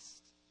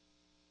past.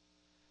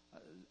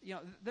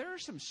 There are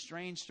some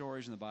strange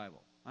stories in the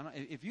Bible.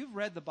 If you've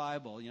read the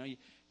Bible,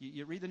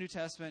 you read the New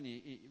Testament,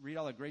 you read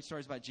all the great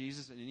stories about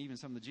Jesus, and even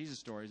some of the Jesus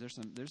stories.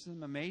 There's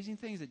some amazing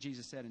things that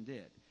Jesus said and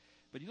did.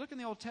 But you look in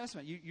the Old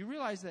Testament, you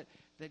realize that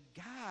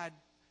God,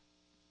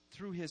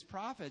 through his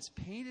prophets,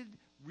 painted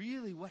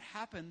really what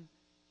happened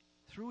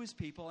through his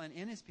people and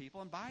in his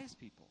people and by his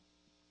people.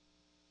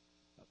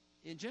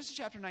 In Genesis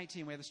chapter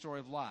 19, we have the story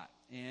of Lot.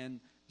 And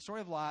the story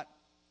of Lot,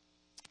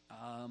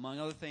 among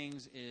other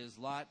things, is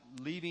Lot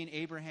leaving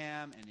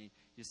Abraham, and he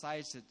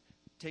decides to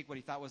take what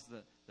he thought was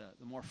the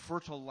more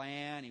fertile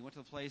land. He went to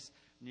the place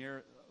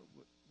near,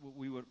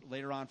 we would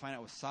later on find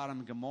out was Sodom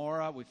and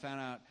Gomorrah. We found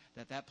out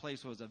that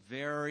place was a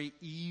very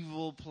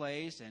evil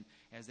place, and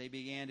as they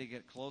began to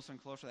get closer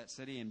and closer to that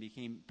city and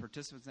became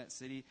participants in that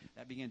city,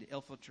 that began to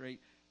infiltrate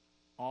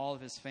all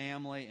of his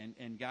family,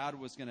 and God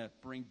was going to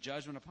bring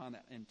judgment upon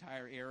that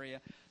entire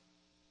area.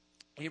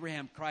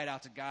 Abraham cried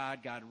out to God.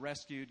 God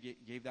rescued,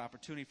 gave the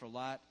opportunity for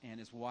Lot and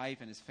his wife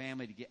and his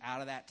family to get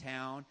out of that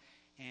town.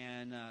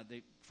 And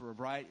for a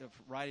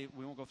variety,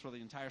 we won't go through the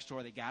entire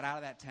story. They got out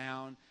of that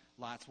town.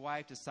 Lot's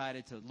wife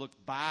decided to look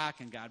back,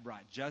 and God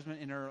brought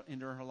judgment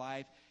into her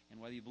life. And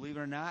whether you believe it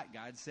or not,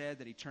 God said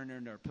that he turned her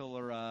into a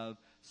pillar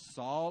of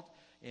salt.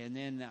 And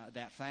then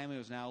that family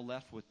was now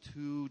left with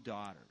 2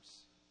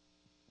 daughters.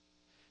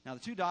 Now, the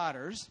 2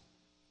 daughters,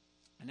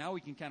 and now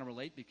we can kind of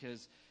relate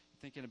because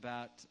thinking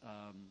about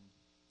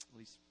at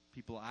least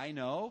people I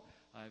know,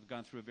 I've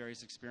gone through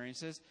various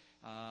experiences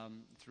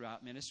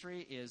throughout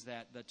ministry, is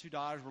that the 2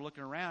 daughters were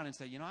looking around and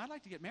said, I'd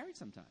like to get married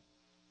sometime.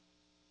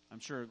 I'm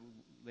sure,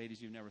 ladies,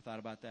 you've never thought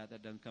about that.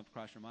 That doesn't come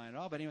across your mind at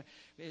all. But anyway,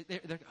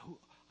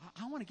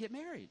 I want to get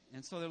married.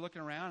 And so they're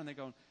looking around and they're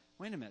going,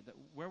 wait a minute,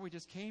 where we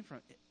just came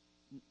from,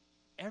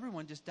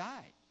 everyone just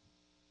died.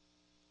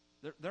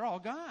 They're all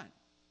gone.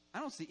 I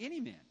don't see any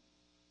men.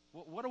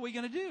 What are we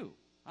going to do?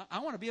 I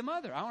want to be a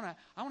mother. I want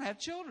to have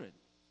children.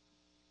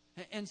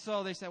 And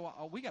so they say,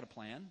 well, we got a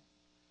plan.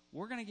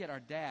 We're going to get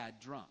our dad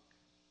drunk.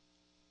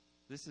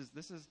 This is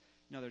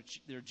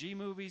they're G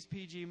movies,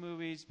 PG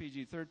movies,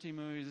 PG-13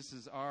 movies. This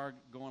is R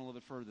going a little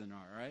bit further than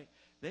R, right?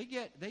 They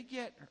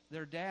get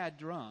their dad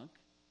drunk,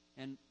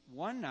 and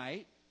one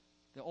night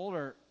the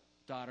older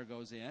daughter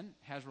goes in,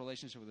 has a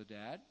relationship with the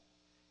dad,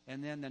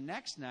 and then the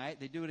next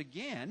night they do it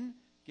again,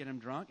 get him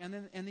drunk,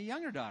 and the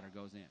younger daughter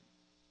goes in.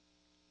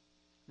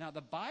 Now,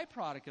 the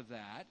byproduct of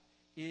that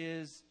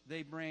is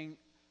they bring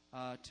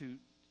to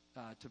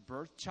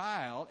birth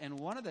child, and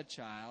one of the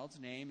child's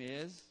name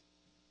is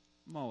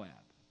Moab.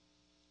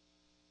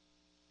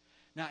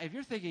 Now, if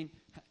you're thinking,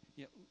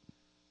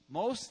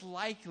 most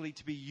likely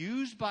to be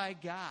used by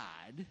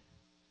God,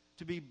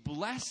 to be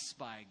blessed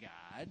by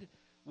God,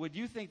 would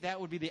you think that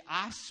would be the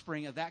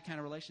offspring of that kind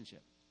of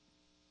relationship?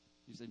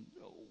 You say,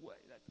 no way.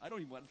 I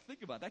don't even want to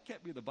think about it. That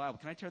can't be in the Bible.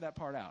 Can I tear that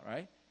part out,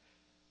 right?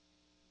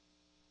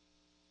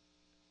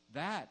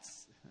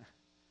 That's,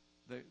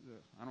 I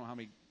don't know how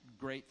many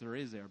great there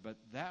is there, but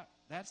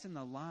that's in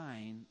the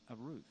line of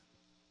Ruth.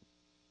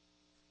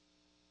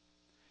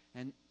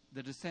 And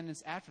the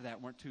descendants after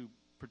that weren't too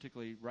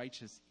particularly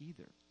righteous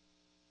either.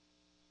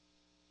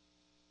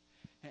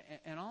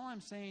 And all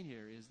I'm saying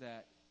here is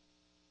that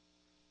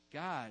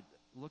God,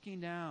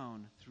 looking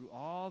down through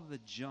all the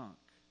junk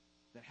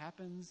that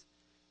happens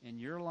in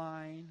your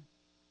line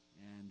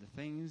and the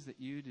things that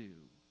you do,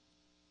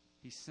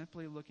 he's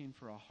simply looking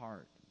for a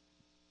heart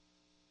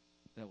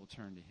that will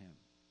turn to him.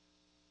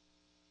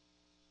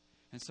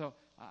 And so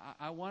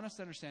I want us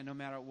to understand, no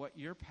matter what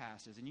your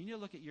past is, and you need to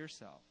look at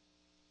yourself,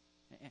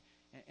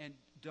 and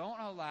don't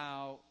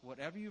allow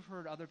whatever you've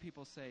heard other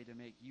people say to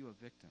make you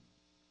a victim.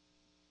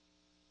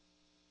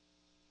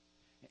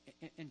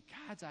 In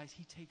God's eyes,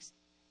 he takes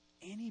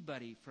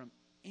anybody from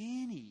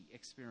any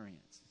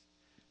experience,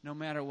 no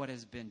matter what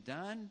has been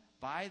done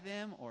by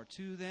them or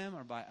to them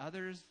or by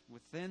others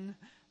within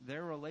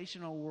their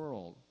relational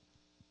world.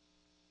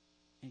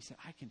 And he said,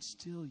 I can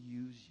still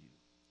use you.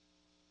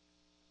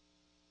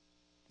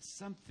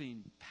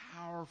 Something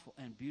powerful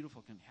and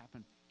beautiful can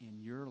happen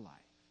in your life.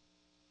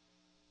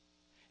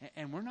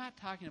 And we're not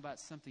talking about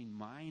something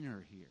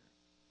minor here.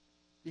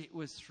 It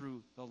was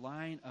through the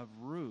line of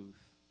Ruth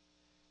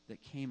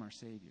that came our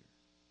Savior.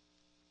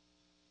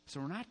 So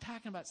we're not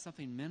talking about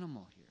something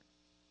minimal here.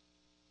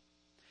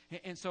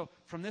 And so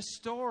from this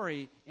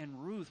story in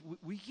Ruth,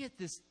 we get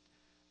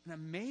an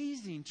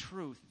amazing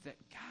truth that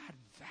God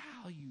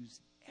values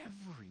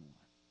everyone.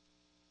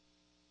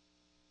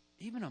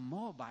 Even a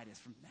Moabitess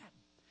from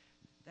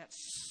that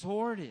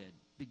sordid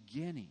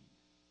beginning.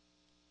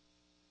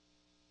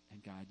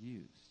 And God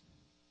used.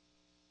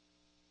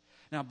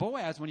 Now,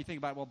 Boaz, when you think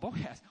about it,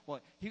 Boaz,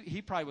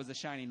 he probably was a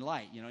shining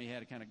light. You know, he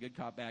had a kind of good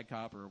cop, bad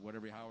cop, or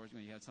whatever, however,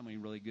 you had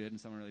someone really good and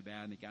someone really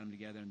bad, and they got them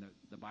together, and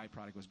the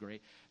byproduct was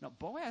great. Now,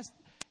 Boaz,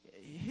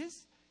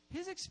 his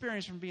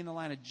experience from being the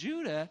line of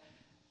Judah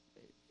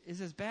is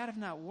as bad, if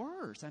not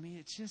worse. I mean,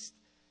 it's just,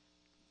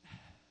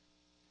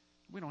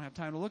 we don't have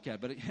time to look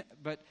at it,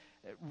 but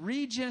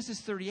read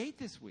Genesis 38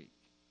 this week.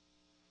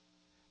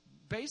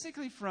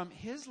 Basically, from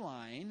his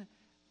line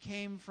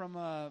came from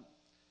a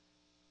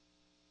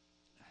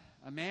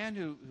man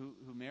who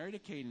married a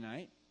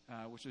Canaanite,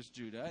 which was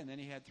Judah, and then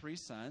he had 3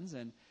 sons,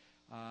 and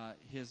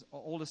his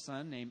oldest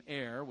son named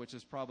Er, which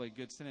is probably a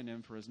good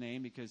synonym for his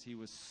name because he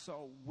was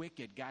so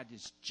wicked, God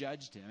just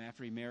judged him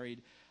after he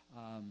married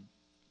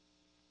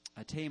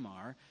a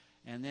Tamar.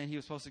 And then he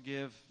was supposed to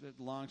give,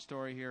 long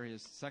story here,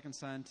 his second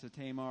son to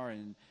Tamar,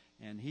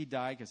 and he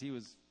died because he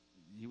was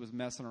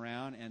messing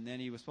around. And then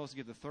he was supposed to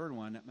give the third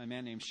one, a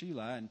man named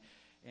Shelah,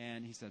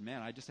 and he said,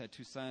 man, I just had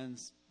 2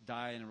 sons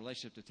die in a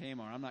relationship to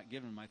Tamar. I'm not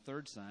giving my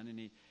third son.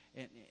 And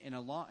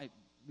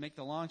make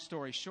the long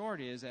story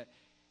short is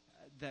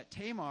that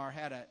Tamar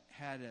had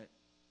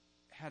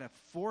to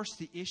force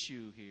the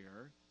issue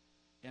here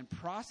and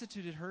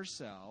prostituted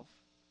herself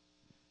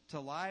to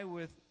lie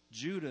with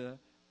Judah,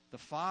 the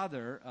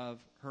father of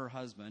her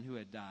husband who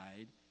had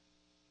died,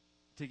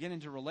 to get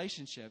into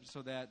relationships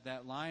so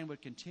that line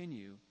would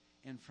continue.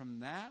 And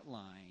from that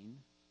line,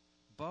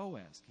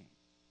 Boaz came.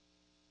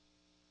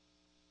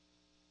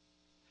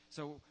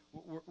 So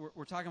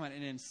we're talking about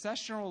an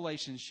incestual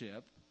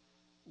relationship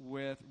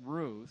with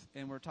Ruth,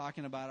 and we're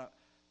talking about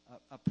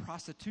a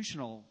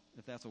prostitutional,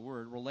 if that's a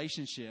word,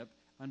 relationship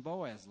on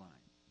Boaz's line.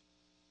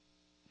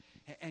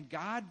 And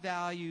God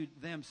valued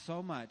them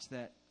so much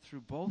that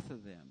through both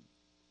of them,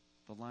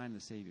 the line of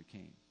the Savior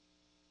came.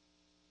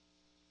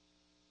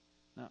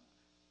 Now,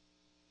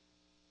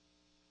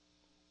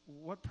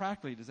 what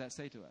practically does that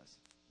say to us?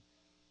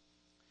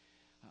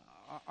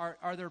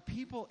 Are there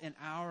people in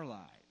our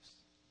lives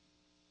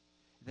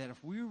that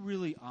if we're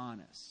really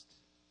honest,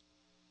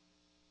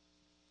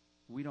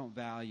 we don't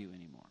value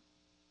anymore?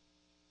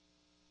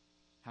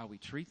 How we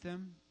treat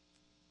them,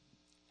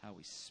 how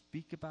we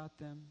speak about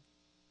them,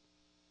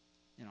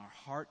 in our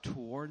heart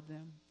toward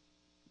them.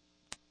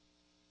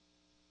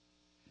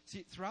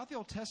 See, throughout the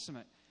Old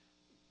Testament,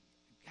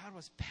 God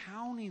was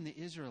pounding the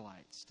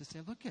Israelites to say,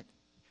 look,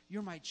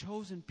 you're my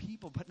chosen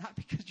people, but not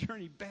because you're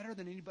any better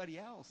than anybody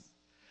else.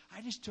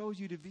 I just chose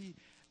you to be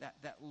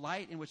that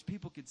light in which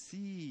people could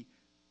see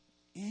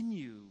in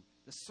you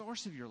the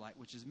source of your light,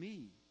 which is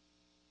me.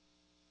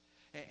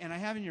 And I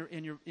have in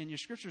your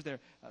scriptures there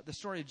the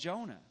story of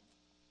Jonah.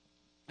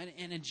 And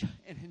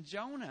in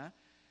Jonah,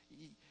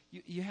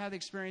 you have the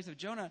experience of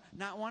Jonah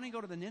not wanting to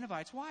go to the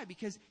Ninevites. Why?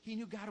 Because he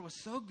knew God was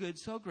so good,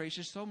 so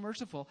gracious, so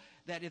merciful,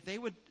 that if they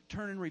would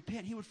turn and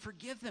repent, he would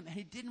forgive them. And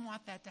he didn't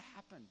want that to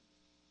happen.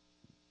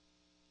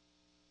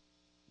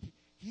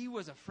 He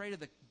was afraid of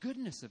the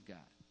goodness of God.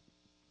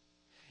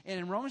 And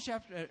in Romans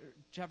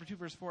chapter 2,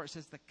 verse 4, it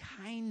says the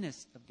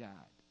kindness of God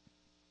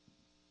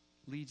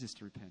leads us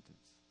to repentance.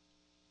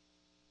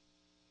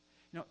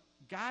 You know,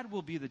 God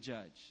will be the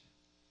judge.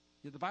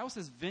 The Bible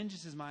says,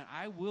 vengeance is mine,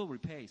 I will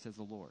repay, says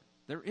the Lord.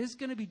 There is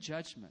going to be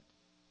judgment.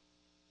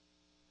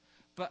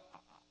 But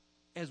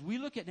as we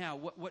look at now,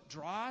 what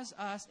draws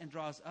us and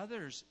draws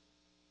others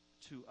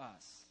to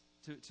us,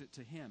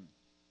 to Him,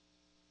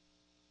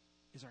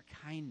 is our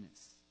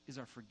kindness, is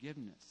our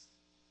forgiveness,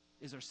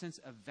 is our sense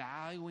of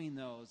valuing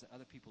those that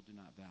other people do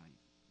not value.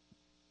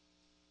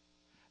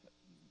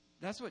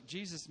 That's what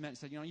Jesus meant.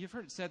 He said, you've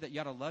heard it said that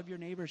you ought to love your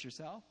neighbor as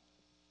yourself.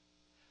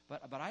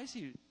 But I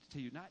say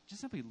to you, not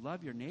just simply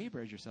love your neighbor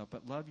as yourself,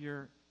 but love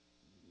your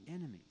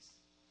enemies.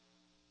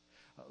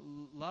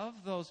 Love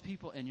those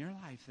people in your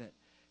life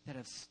that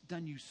have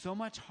done you so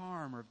much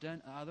harm or have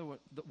done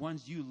the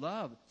ones you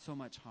love so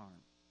much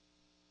harm.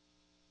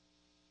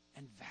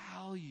 And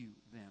value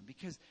them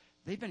because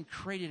they've been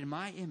created in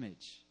my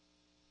image.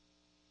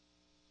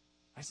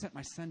 I sent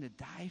my son to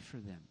die for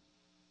them.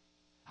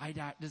 I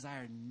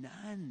desire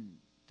none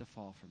to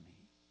fall from me.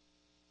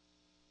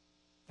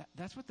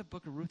 That's what the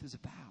book of Ruth is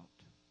about.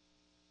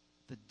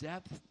 The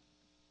depth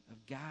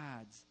of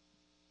God's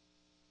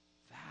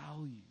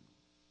value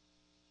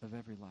of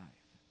every life.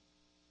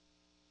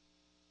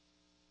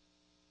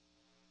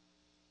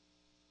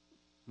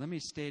 Let me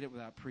state it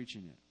without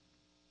preaching it.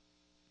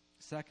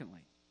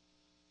 Secondly,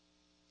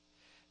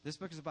 this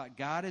book is about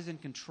God is in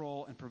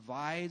control and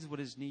provides what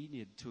is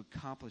needed to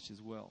accomplish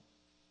His will.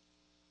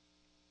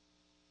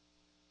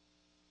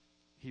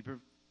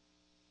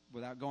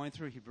 Without going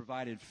through, He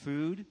provided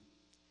food.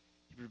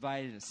 He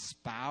provided a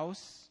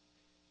spouse.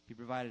 He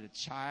provided a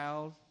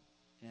child.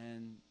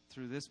 And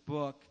through this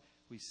book,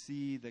 we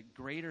see the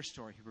greater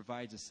story. He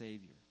provides a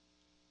Savior.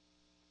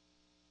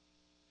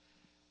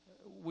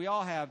 we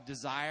all have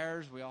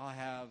desires. We all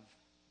have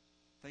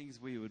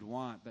things we would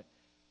want. But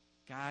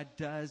God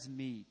does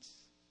meet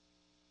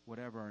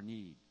whatever our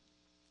need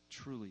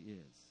truly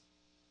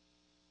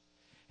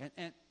is.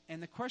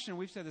 And the question,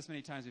 we've said this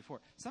many times before,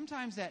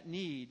 sometimes that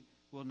need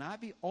will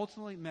not be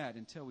ultimately met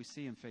until we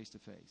see Him face to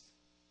face.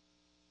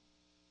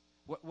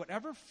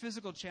 Whatever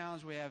physical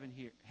challenge we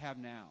have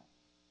now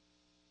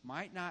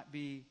might not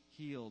be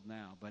healed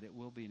now, but it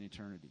will be in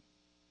eternity.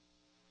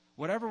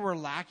 Whatever we're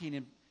lacking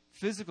in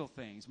physical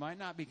things might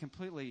not be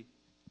completely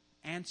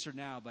answered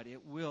now, but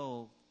it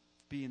will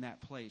be in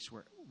that place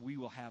where we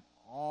will have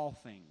all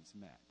things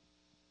met.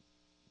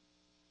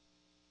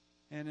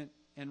 And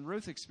in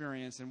Ruth's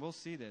experience, and we'll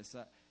see this,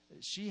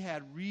 she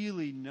had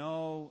really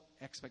no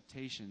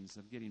expectations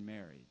of getting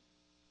married,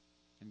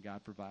 and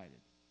God provided.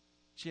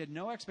 She had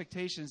no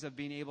expectations of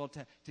being able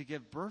to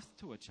give birth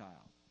to a child.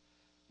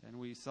 And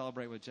we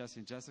celebrate with Jesse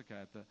and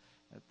Jessica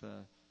at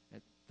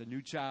the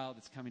new child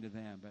that's coming to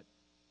them. But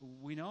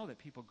we know that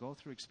people go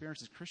through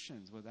experiences,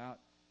 Christians, without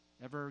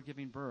ever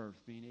giving birth,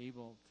 being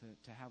able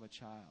to have a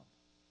child.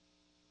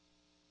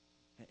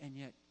 And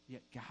yet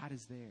God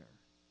is there.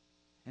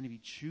 And if He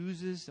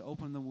chooses to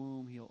open the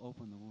womb, He'll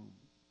open the womb.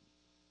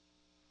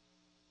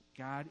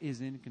 God is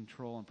in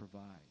control and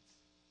provides.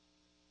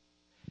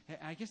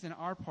 I guess in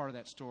our part of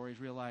that story is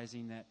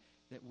realizing that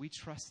we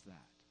trust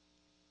that.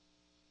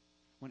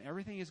 When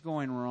everything is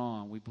going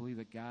wrong, we believe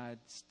that God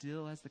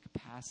still has the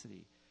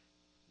capacity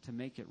to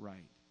make it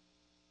right.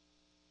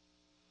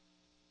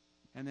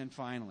 And then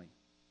finally,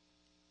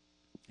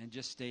 and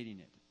just stating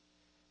it,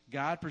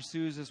 God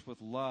pursues us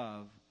with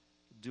love,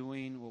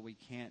 doing what we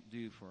can't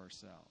do for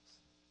ourselves.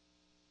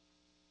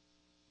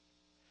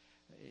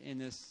 In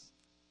this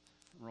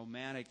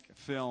romantic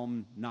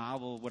film,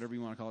 novel, whatever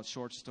you want to call it,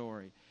 short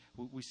story,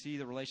 we see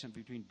the relationship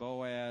between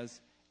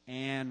Boaz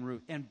and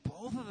Ruth. And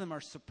both of them are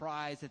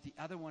surprised that the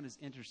other one is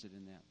interested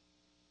in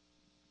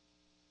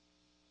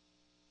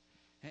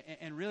them.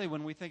 And really,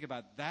 when we think about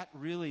it, that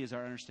really is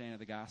our understanding of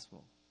the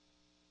gospel.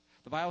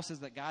 The Bible says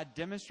that God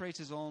demonstrates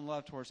His own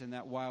love towards us, and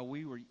that while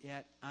we were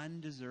yet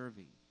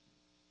undeserving,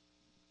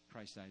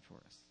 Christ died for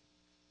us.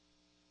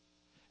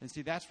 And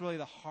see, that's really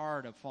the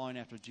heart of following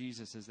after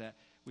Jesus, is that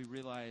we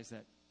realize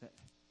that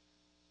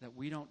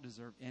we don't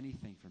deserve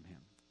anything from Him.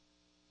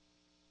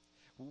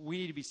 We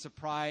need to be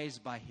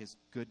surprised by His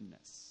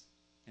goodness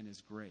and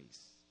His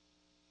grace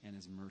and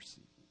His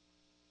mercy.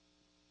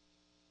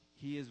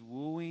 He is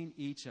wooing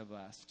each of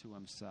us to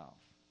Himself.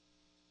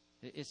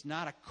 It's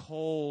not a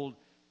cold,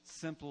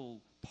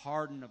 simple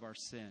pardon of our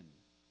sin.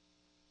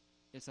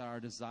 It's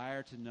our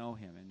desire to know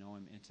Him and know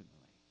Him intimately.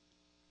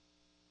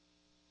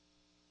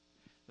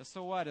 The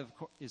so what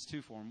is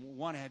twofold.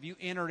 One, have you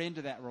entered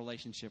into that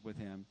relationship with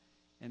Him?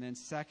 And then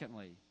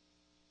secondly,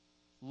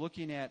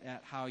 looking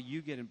at how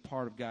you get in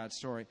part of God's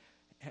story,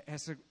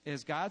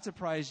 has God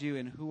surprised you,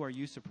 and who are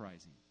you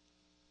surprising?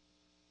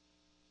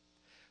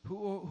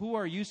 Who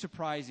are you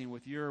surprising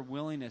with your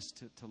willingness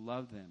to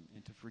love them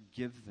and to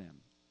forgive them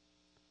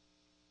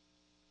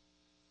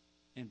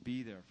and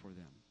be there for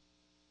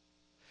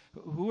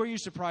them? Who are you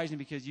surprising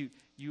because you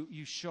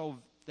show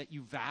that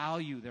you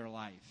value their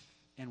life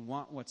and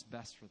want what's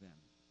best for them?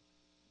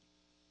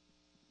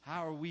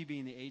 How are we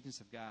being the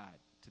agents of God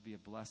to be a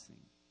blessing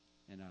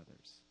in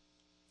others?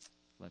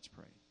 Let's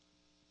pray.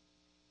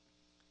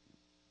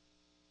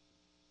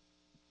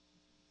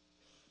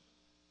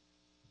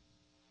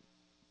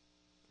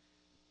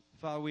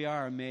 Father, we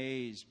are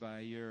amazed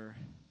by your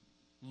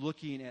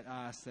looking at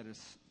us that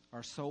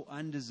are so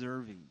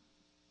undeserving,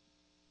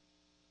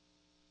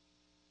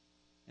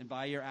 and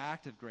by your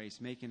act of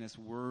grace making us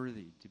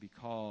worthy to be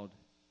called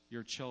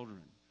your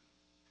children,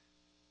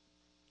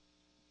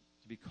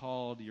 to be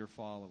called your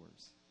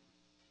followers.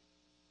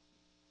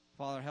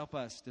 Father, help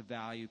us to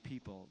value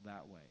people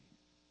that way.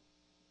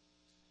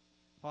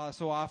 Father,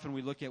 so often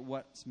we look at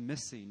what's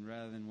missing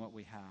rather than what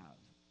we have.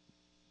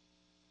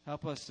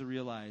 Help us to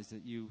realize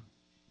that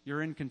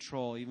you're in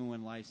control even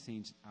when life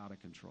seems out of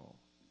control.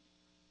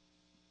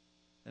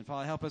 And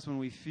Father, help us when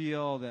we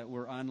feel that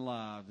we're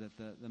unloved,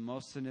 that the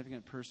most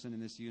significant person in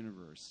this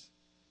universe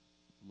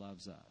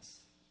loves us.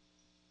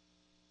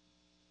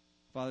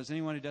 Father, if there's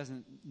anyone who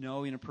doesn't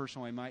know in a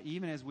personal way, might,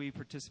 even as we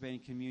participate in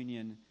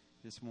communion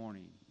this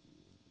morning,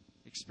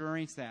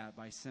 experience that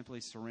by simply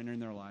surrendering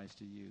their lives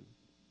to you.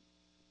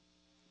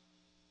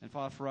 And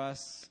Father, for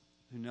us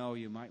who know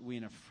you, might we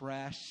in a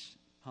fresh,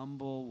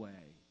 humble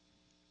way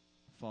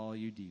follow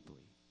you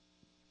deeply.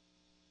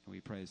 And we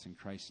pray this in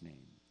Christ's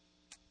name.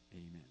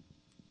 Amen.